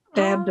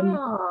stabbed them.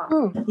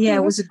 Oh, Yeah,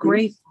 it was a that's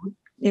great,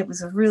 it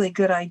was a really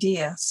good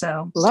idea.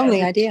 So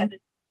Lovely idea.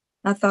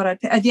 I thought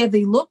yeah,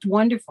 they looked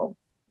wonderful.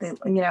 They,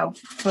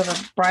 for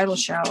the bridal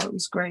shower, it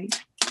was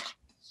great.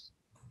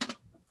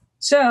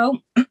 So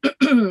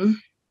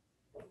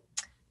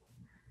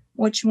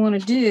what you want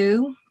to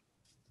do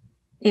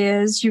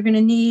is you're going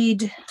to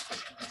need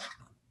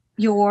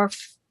your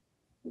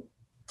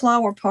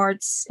flower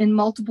parts in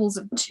multiples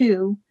of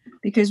 2,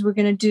 because we're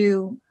going to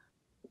do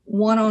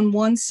one on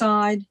one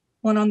side,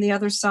 one on the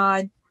other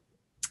side,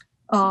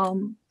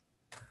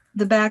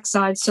 the back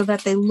side, so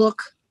that they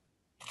look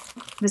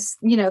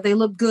they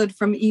look good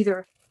from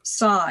either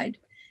side.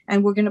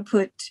 And we're going to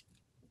put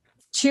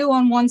 2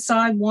 on one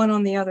side, 1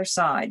 on the other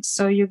side.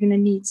 So you're going to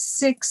need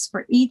 6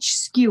 for each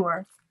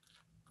skewer,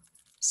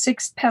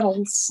 6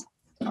 petals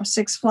or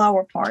 6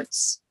 flower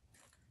parts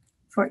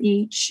for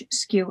each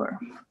skewer.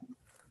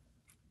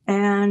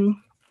 And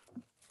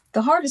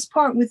the hardest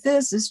part with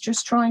this is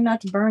just trying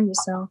not to burn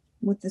yourself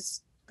with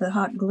the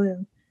hot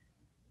glue.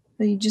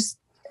 So you just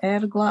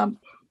add a glob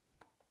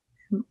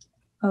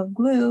of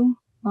glue.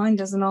 Mine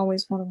doesn't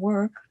always want to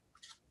work.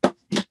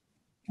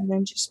 And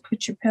then just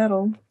put your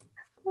petal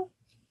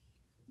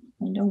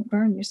and don't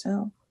burn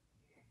yourself.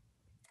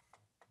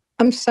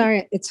 I'm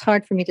sorry, it's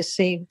hard for me to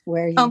see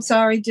where you. I'm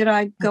sorry, did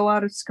I go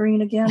out of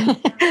screen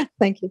again?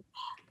 Thank you.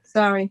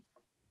 Sorry.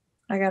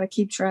 I got to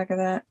keep track of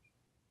that.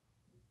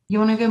 You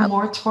want to go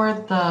more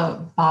toward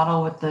the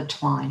bottle with the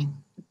twine.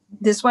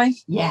 This way?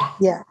 Yeah.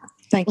 Yeah,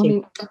 thank Let you.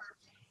 me-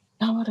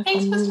 How would I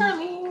Thanks, move? Miss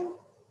Darlene.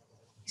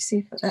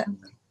 See for that.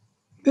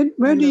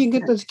 Where do you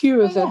get the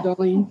skewers at,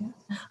 Darlene?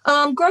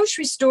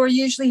 Grocery store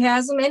usually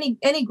has them.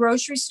 Any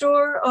grocery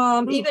store,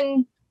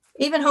 even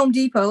Home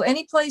Depot,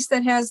 any place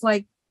that has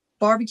like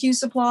barbecue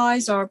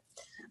supplies, or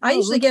I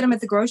usually get them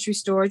at the grocery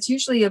store. It's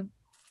usually you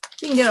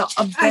can get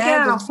a I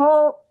bag got a of,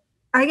 whole,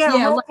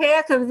 Yeah, whole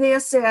pack of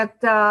this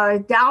at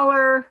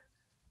Dollar.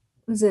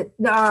 Was it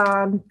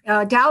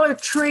Dollar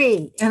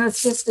Tree? And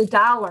it's just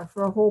 $1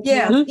 for a whole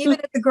yeah, pack. even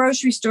at the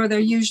grocery store, they're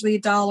usually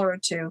 $1 or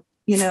 $2.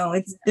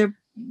 They're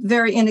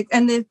very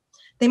and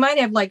they might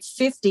have like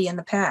 50 in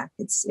the pack.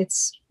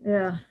 It's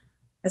Yeah.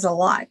 a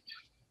lot.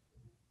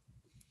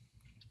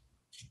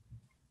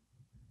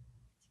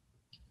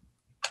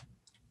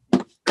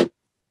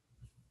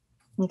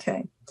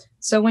 Okay,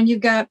 so when you've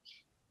got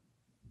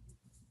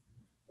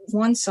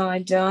one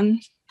side done,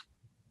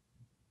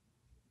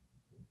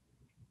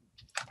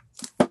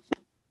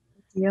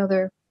 the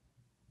other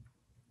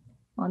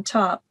on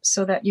top,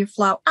 so that your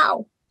flower,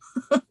 ow,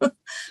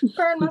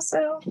 burn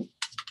myself.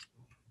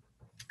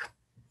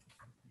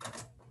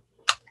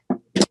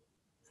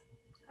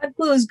 Hot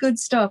glue is good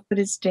stuff, but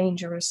it's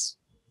dangerous.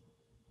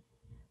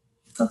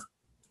 Ugh.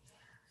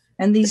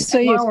 And these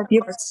So flower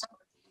you're parts.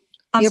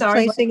 I'm you're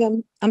sorry. placing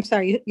them. I'm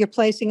sorry. You're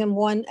placing them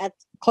one at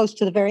close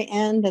to the very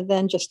end, and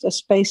then just a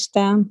space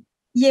down.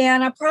 Yeah,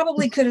 and I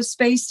probably could have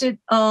spaced it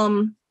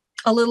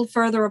a little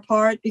further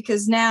apart,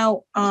 because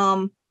now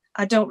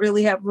I don't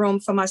really have room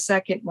for my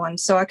second one.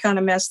 So I kind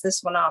of messed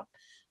this one up.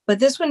 But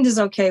this one is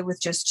okay with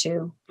just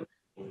 2.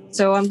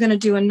 So I'm going to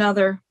do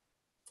another.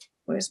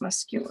 Where's my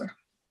skewer?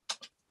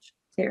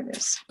 Here it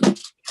is.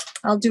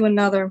 I'll do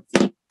another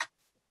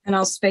and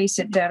I'll space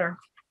it better.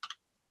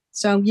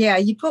 So yeah,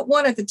 you put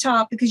one at the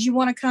top because you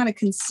want to kind of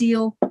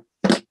conceal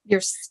your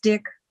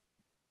stick.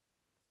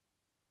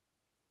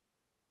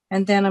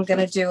 And then I'm going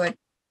to do it,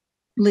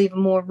 leave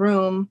more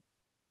room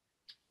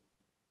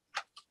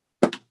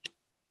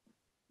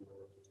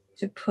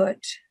to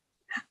put,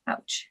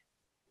 ouch.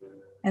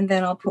 And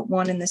then I'll put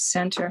one in the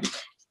center.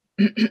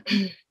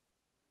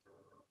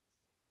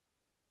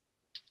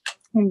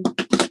 In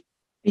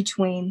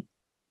between.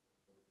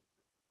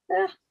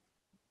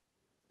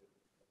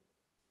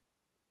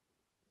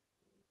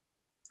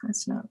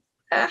 That's not,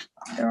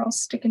 they're all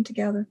sticking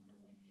together.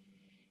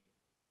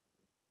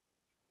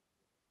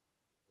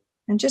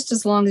 And just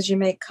as long as you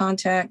make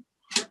contact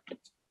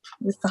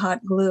with the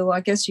hot glue,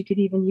 I guess you could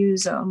even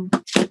use an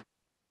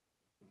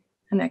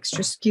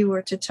extra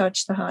skewer to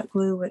touch the hot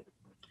glue with.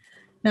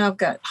 Now I've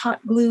got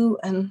hot glue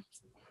and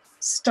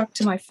stuck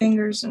to my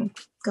fingers and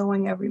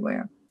going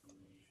everywhere.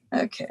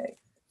 Okay,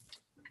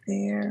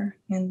 there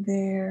and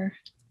there.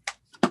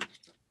 So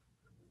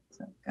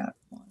I've got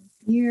one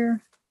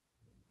here.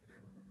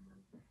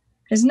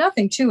 There's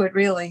nothing to it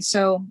really.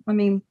 So, I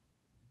mean,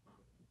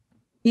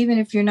 even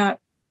if you're not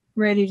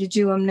ready to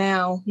do them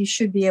now, you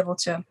should be able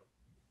to.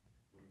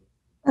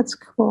 That's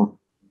cool.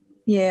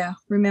 Yeah,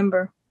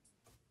 remember.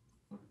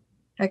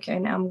 Okay,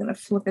 now I'm going to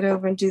flip it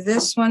over and do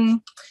this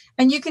one.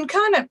 And you can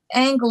kind of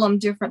angle them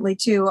differently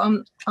too.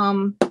 I'm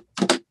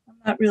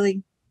not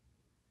really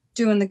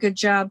doing the good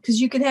job,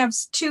 because you could have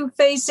 2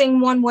 facing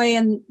one way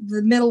and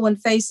the middle one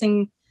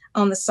facing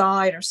on the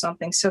side or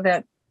something, so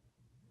that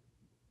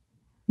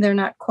they're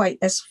not quite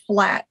as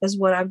flat as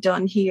what I've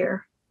done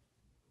here.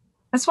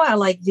 That's why I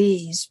like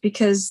these,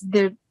 because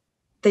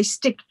they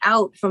stick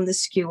out from the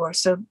skewer,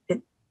 so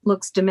it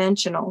looks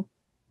dimensional.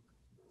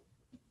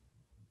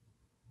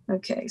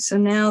 Okay, so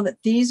now that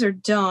these are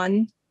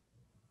done,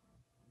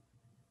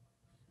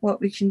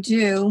 what we can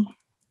do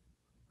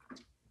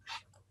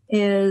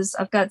is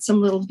I've got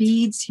some little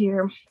beads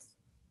here.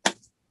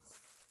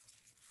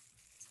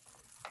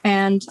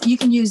 And you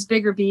can use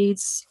bigger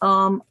beads.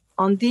 On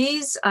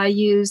these, I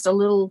used a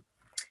little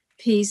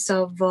piece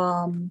of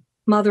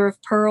mother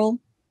of pearl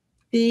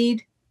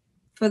bead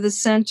for the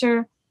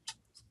center.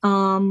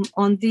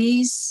 On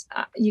these,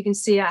 you can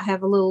see I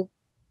have a little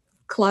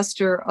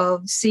cluster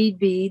of seed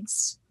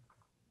beads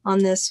on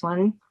this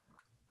one.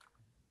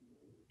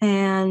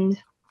 And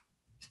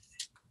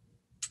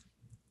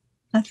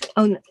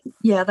oh,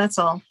 yeah, that's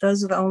all.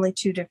 Those are the only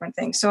two different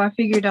things. So I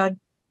figured I'd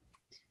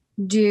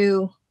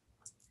do,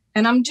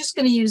 and I'm just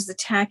going to use the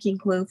tacky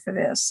glue for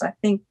this. I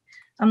think,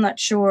 I'm not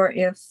sure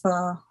if,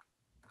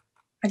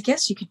 I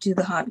guess you could do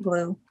the hot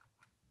glue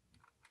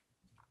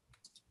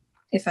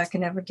if I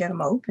can ever get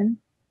them open.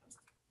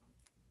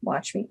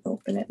 Watch me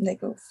open it and they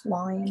go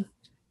flying.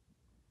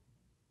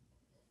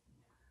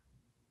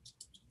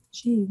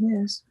 Gee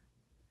whiz.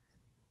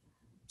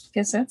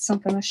 Guess that's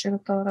something I should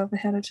have thought of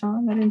ahead of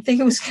time. I didn't think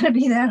it was going to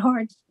be that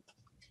hard.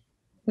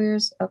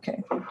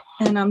 Okay.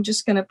 And I'm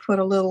just going to put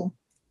a little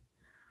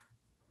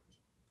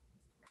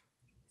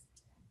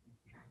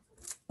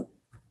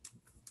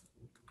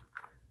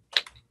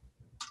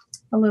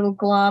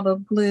glob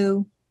of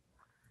glue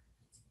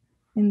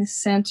in the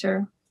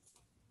center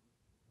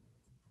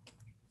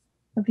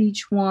of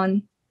each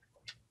one.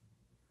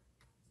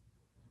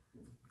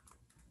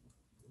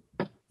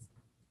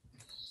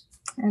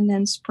 And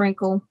then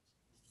sprinkle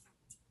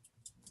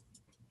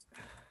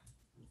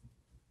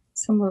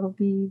some little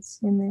beads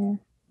in there.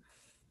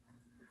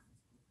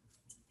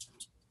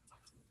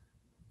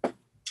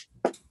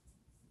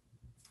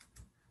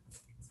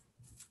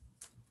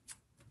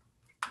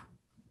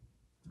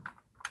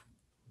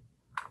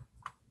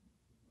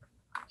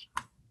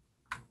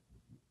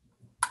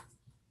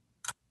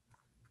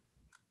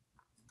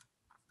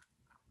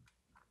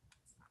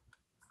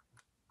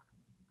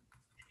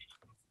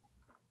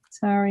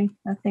 Sorry,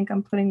 I think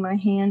I'm putting my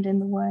hand in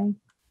the way.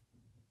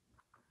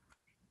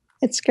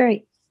 It's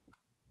great.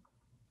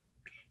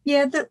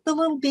 Yeah, the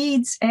little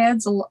beads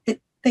adds a lot.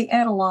 They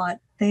add a lot.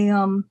 They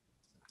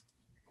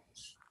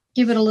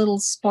give it a little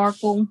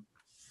sparkle.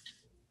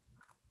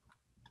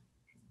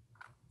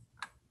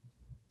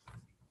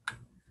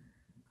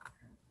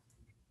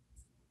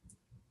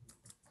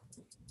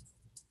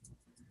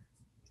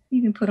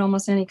 You can put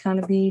almost any kind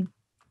of bead.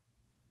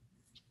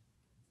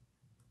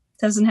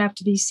 Doesn't have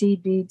to be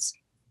seed beads.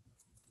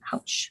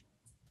 Ouch.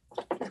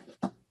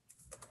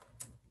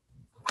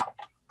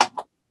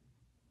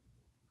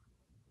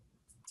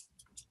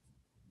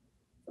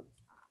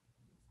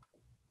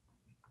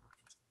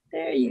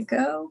 There you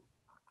go.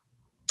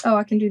 Oh,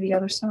 I can do the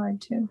other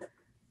side too.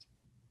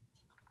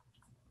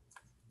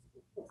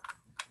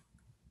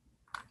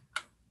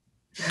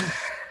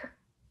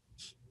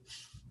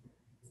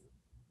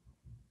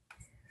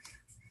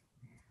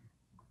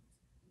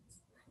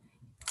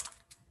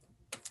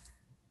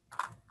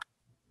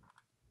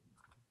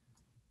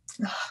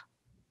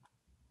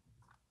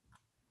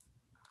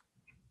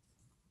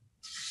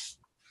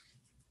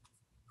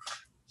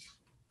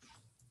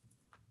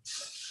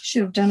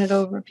 Should have done it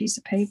over a piece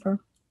of paper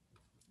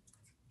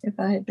if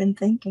I had been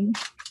thinking.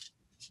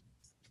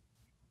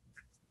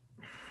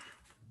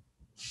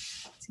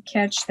 To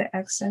catch the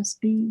excess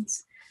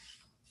beads.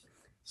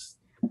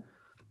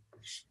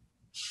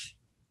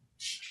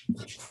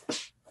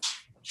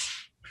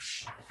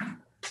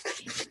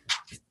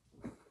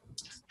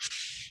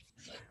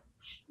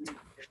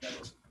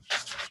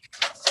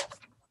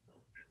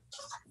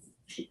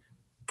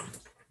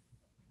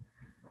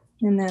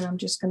 And then I'm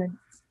just going to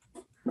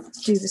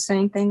do the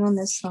same thing on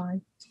this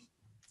side.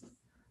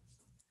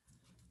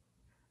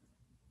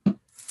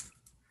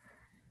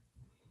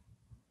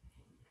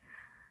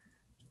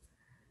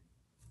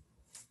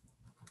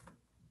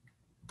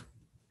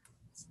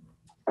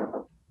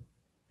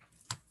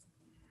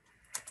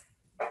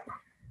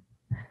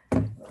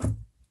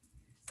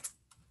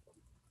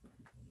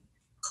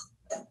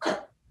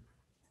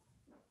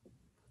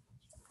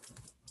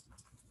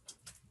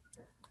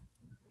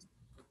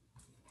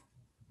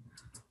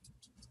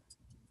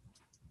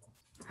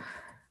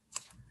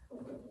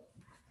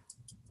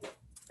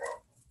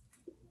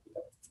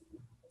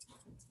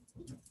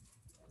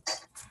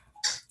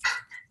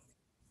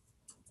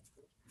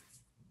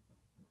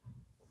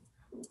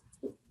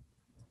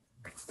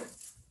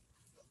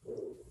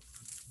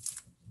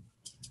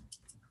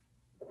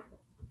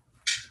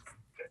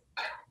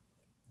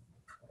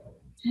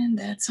 And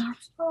that's our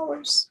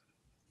flowers.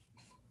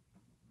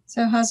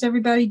 So how's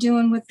everybody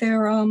doing with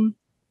their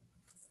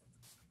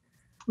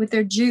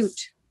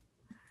jute?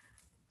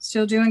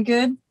 Still doing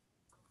good?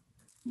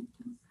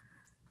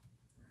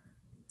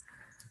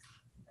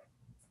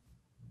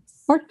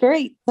 Worked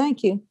great.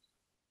 Thank you.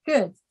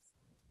 Good.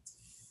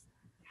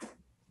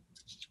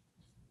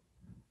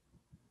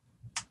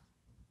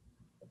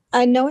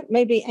 I know it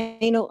may be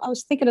anal. I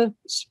was thinking of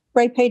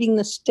spray painting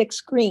the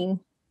sticks green.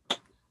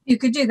 You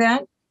could do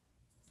that.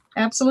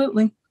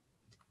 Absolutely.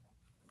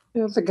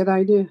 That's a good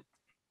idea.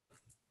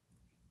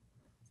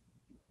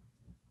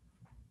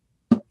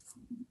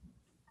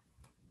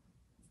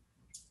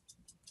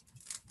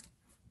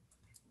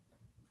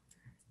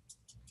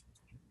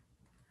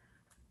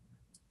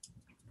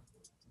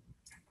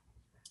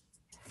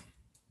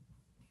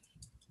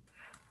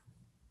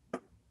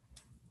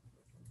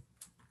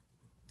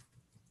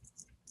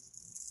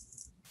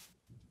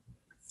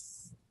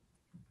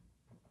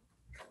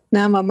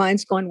 Now my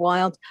mind's going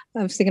wild.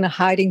 I was thinking of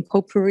hiding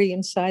potpourri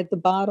inside the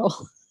bottle.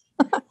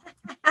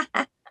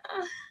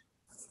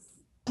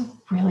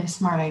 Really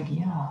smart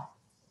idea.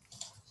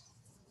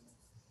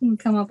 You can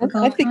come up with I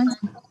all think- kinds.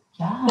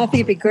 Yeah. I think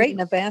it'd be great in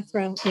a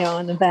bathroom,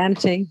 on the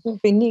vanity.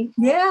 It'd be neat.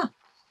 Yeah.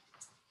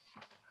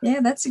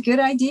 Yeah, that's a good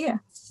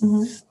idea.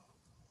 Mhm.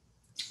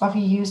 Or if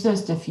you use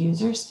those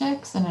diffuser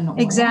sticks and an oil.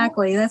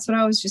 Exactly. That's what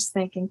I was just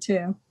thinking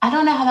too. I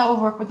don't know how that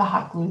would work with the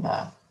hot glue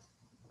though.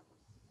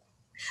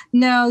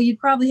 No, you'd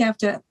probably have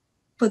to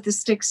put the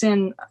sticks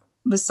in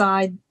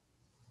beside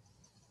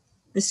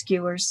the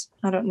skewers.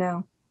 I don't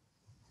know.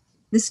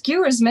 The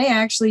skewers may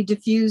actually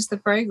diffuse the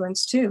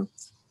fragrance too.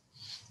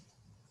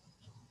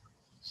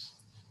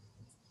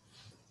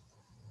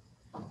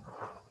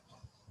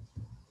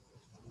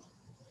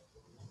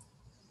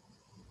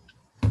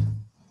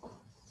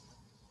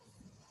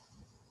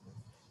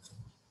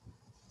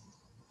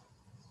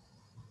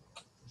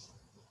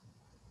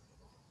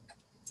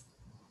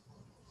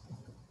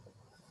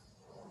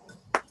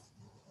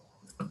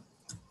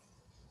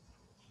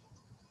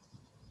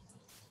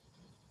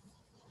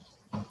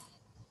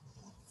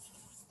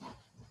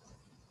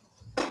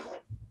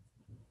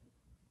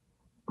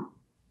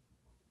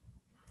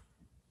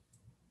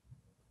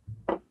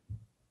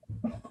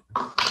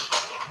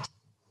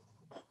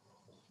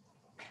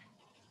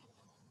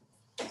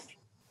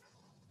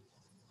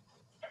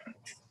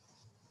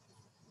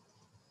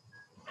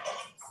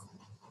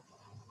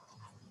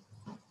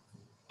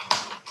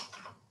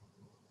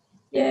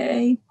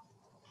 Yay.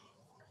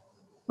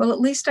 Well, at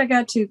least I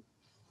got to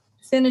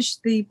finish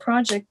the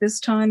project this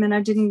time and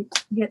I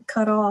didn't get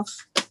cut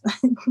off.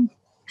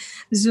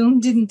 Zoom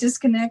didn't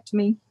disconnect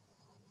me.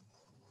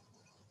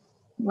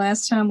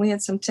 Last time we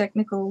had some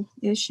technical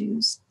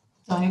issues.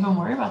 Don't even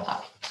worry about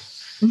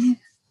that.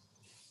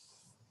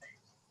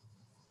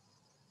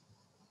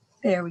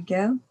 There we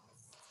go.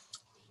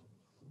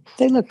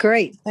 They look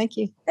great. Thank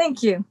you.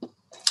 Thank you.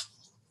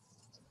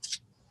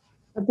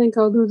 I think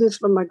I'll do this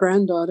for my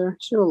granddaughter.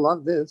 She'll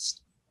love this.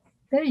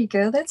 There you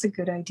go. That's a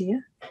good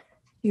idea.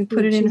 You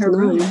put it in She's her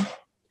room. 9.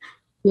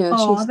 Yeah,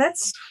 Oh,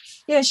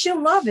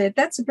 she'll love it.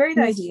 That's a great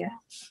idea.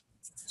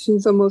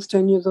 she's almost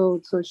 10 years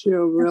old, so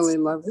she'll really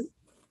love it.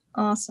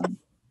 Awesome.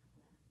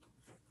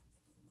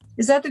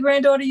 Is that the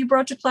granddaughter you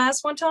brought to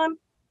class one time?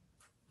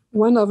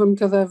 One of them,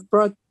 because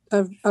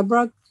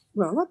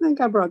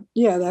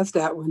yeah, that's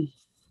that one.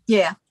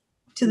 Yeah,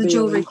 to the Really?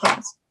 jewelry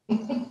class.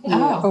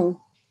 Yeah.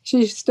 Oh.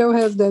 She still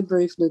has that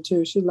bracelet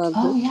too. She loves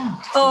Oh it.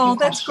 yeah. Oh, Good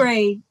that's question.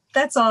 great.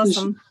 That's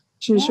awesome.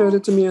 She showed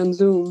it to me on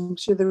Zoom.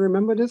 She said,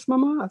 "Remember this,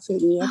 Mama?" I said,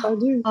 "Yep, I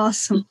do."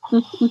 Awesome.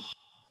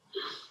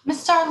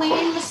 Miss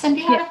Darlene, Miss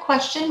Cindy had a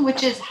question,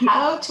 which is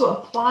how to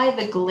apply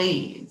the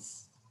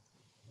glaze.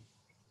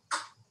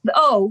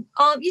 Oh,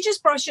 you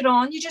just brush it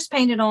on. You just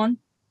paint it on.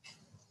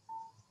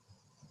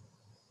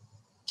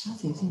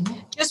 That's easy.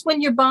 Just when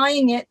you're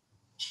buying it,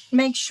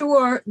 make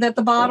sure that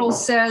the bottle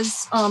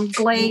says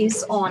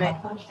glaze on it.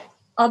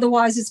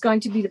 Otherwise, it's going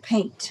to be the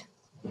paint.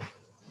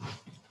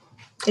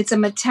 It's a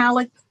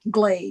metallic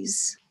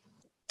glaze.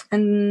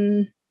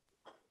 And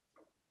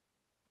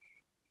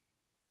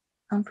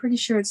I'm pretty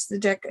sure it's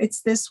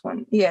it's this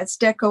one. Yeah, it's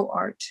deco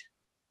art.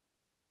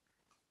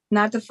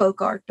 Not the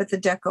folk art, but the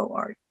deco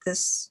art.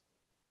 This,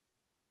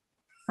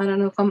 I don't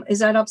know if is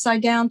that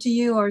upside down to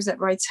you or is that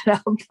right side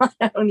up?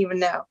 I don't even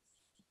know.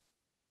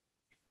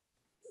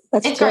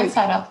 That's It's great. right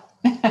side up.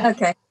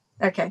 Okay.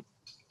 Okay.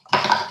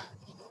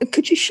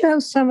 Could you show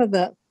some of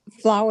the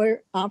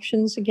flower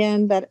options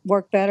again that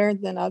work better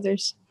than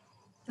others?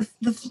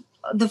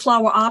 The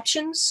flower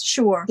options?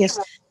 Sure. Yes.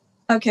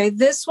 Okay.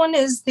 This one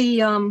is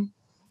the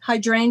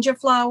hydrangea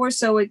flower.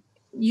 So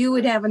you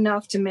would have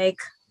enough to make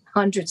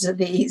hundreds of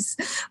these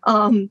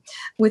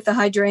with the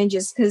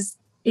hydrangeas because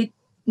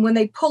when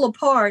they pull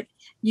apart,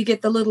 you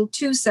get the little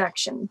 2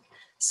 section.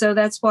 So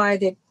that's why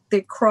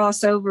they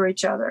cross over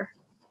each other.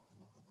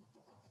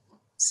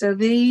 So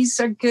these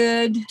are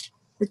good.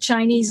 The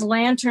Chinese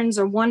lanterns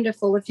are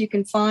wonderful if you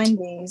can find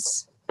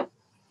these.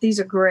 These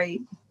are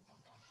great.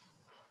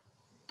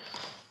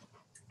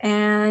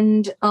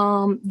 And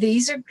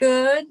these are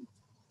good.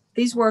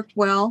 These worked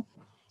well.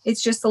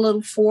 It's just a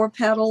little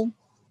 4-petal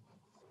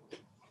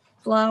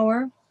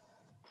flower.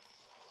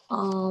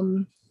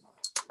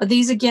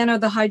 These again are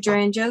the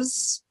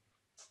hydrangeas.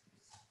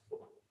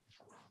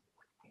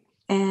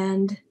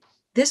 And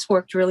this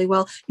worked really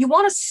well. You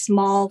want a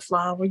small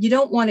flower. You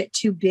don't want it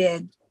too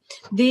big.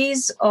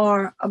 These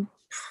are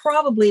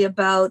probably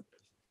about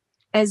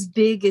as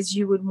big as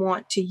you would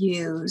want to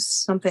use,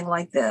 something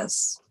like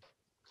this.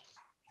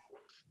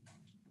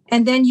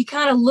 And then you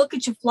kind of look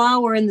at your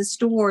flower in the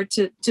store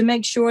to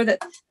make sure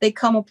that they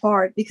come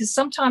apart because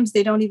sometimes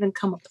they don't even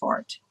come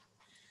apart.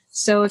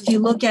 So if you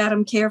look at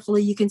them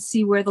carefully, you can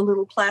see where the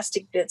little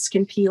plastic bits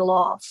can peel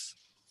off.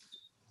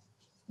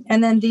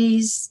 And then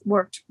these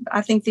worked,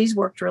 I think these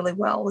worked really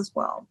well as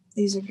well.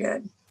 These are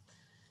good.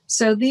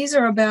 So these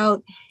are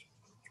about,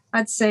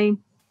 I'd say,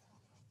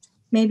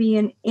 maybe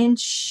 1.5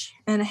 inches,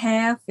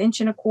 1.25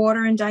 inches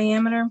in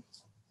diameter.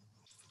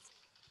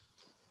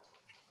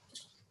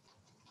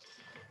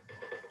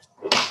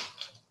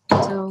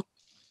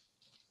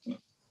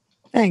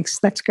 Thanks.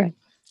 That's good.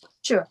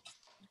 Sure.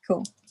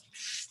 Cool.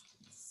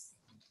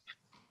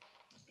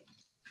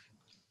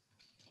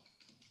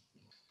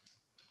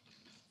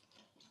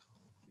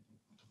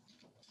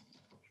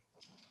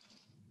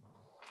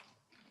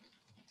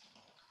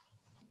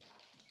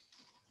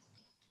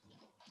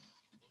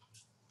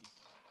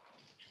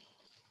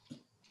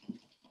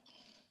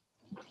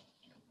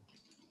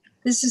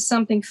 This is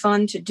something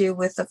fun to do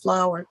with the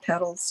flower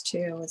petals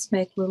too. Let's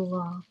make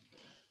little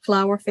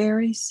flower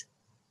fairies.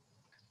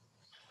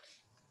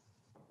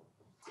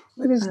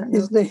 What is I don't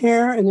know. the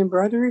hair an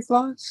embroidery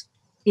floss?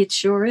 It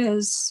sure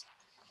is.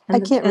 I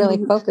And can't and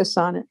really focus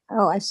on it.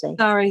 Oh, I see.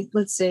 Sorry,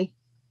 let's see.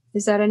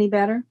 Is that any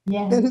better?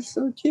 Yeah. That is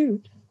so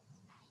cute.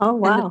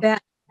 Oh, And wow.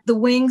 the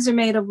wings are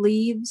made of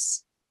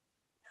leaves.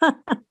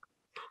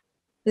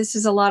 This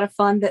is a lot of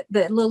fun. The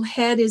little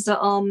head is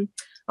a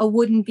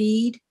wooden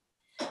bead.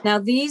 Now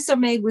these are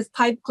made with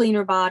pipe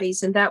cleaner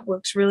bodies, and that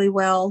works really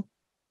well.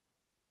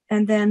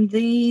 And then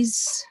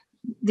these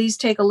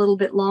take a little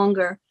bit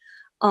longer.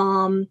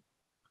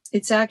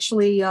 It's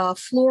actually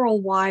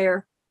floral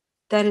wire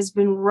that has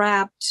been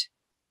wrapped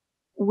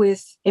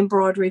with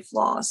embroidery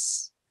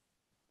floss.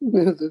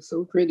 Those are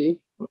so pretty.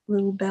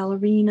 Little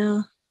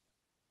ballerina.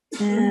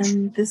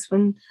 And this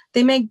one,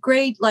 they make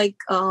great like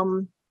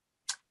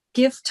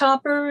gift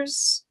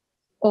toppers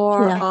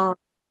or Yeah.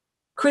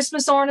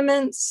 Christmas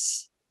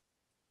ornaments.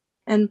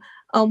 And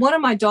one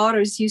of my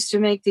daughters used to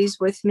make these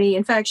with me.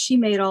 In fact, she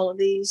made all of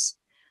these.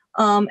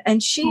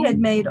 And she had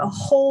made a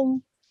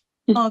whole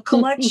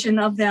collection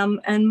of them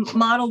and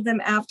modeled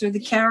them after the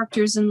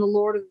characters in The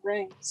Lord of the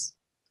Rings.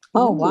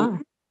 Oh, wow.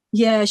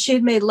 Yeah, she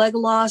had made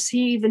Legolas.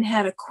 He even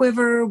had a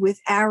quiver with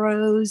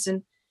arrows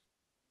and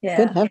Good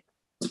yeah. heavens.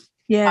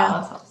 Yeah.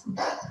 Wow, that's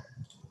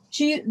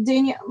awesome.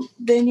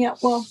 Danielle,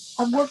 well,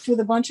 I've worked with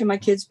a bunch of my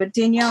kids, but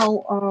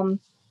Danielle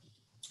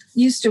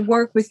used to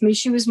work with me.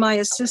 She was my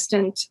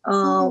assistant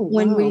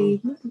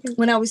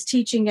when I was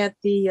teaching at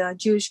the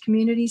Jewish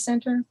Community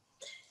Center.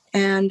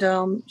 And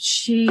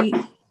she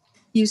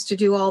used to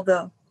do all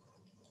the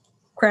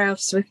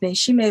crafts with me.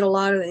 She made a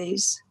lot of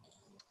these.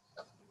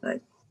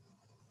 But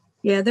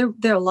yeah,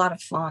 they're a lot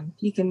of fun.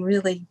 You can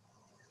really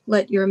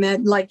let your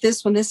like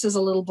this one. This is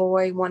a little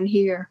boy one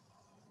here.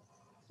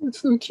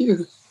 That's so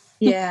cute.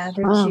 Yeah,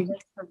 they're Wow. cute.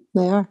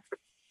 They are.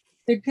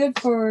 They're good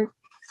for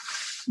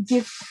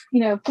gift,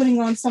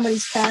 putting on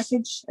somebody's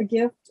package, a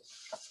gift.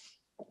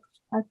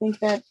 I think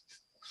that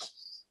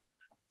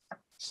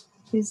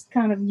is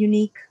kind of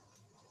unique.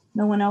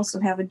 No one else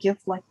would have a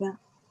gift like that.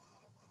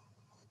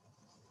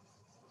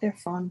 They're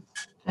fun.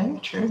 Very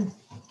true.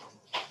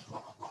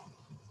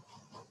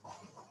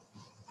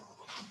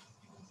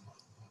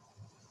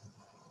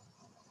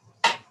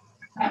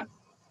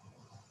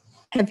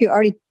 Have you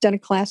already done a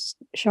class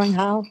showing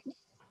how?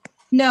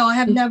 No, I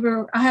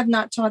have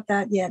not taught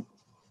that yet.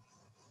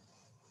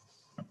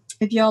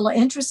 If y'all are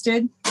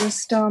interested,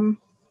 just I'll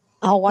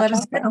let watch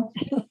us out.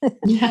 know.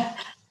 Yeah.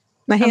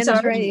 My hand is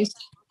sorry? raised.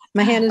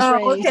 My hand is Oh,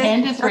 raised. okay.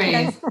 Hand is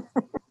raised.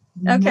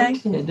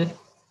 Okay. Noted.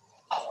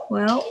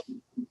 Well,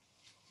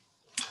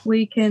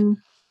 we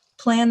can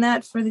plan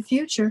that for the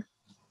future.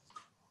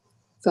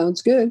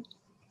 Sounds good.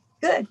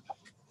 Good.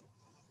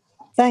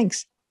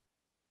 Thanks.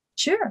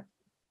 Sure.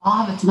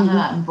 I'll have a ton of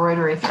that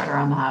embroidery thread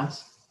around the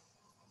house.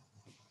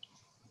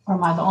 Or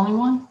am I the only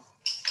one?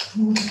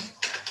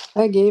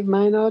 I gave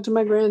mine out to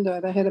my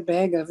granddaughter. I had a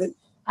bag of it.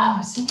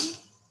 Oh, see?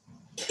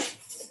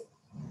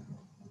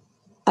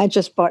 I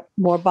just bought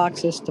more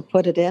boxes to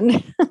put it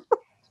in.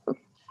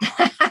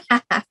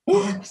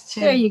 Works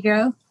too. There you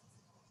go.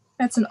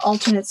 That's an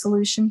alternate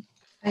solution.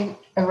 I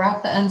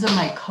wrap the ends of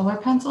my color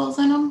pencils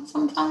in them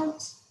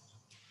sometimes,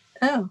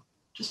 Oh,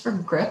 just for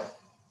grip.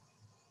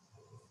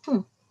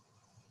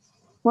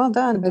 Well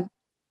done.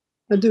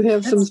 I do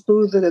have some That's-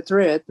 spools of the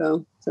thread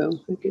though, so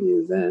I can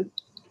use that.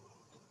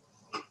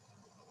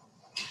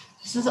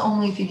 This is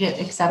only if you get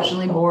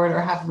exceptionally bored or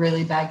have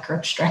really bad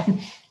grip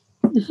strength.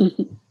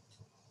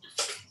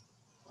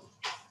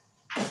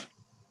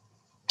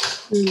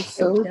 It's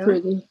so There we go.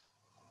 pretty.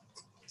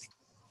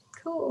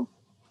 cool.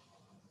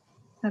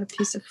 Got a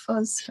piece of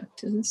fuzz stuck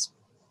to this.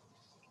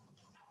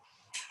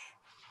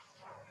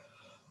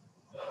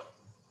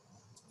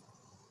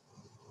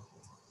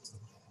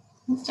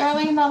 Miss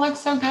Darlene, that looks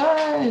so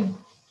good.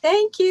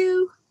 Thank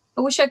you.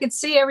 I wish I could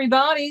see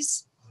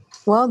everybody's.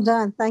 Well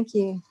done. Thank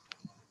you.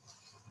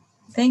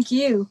 Thank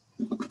you.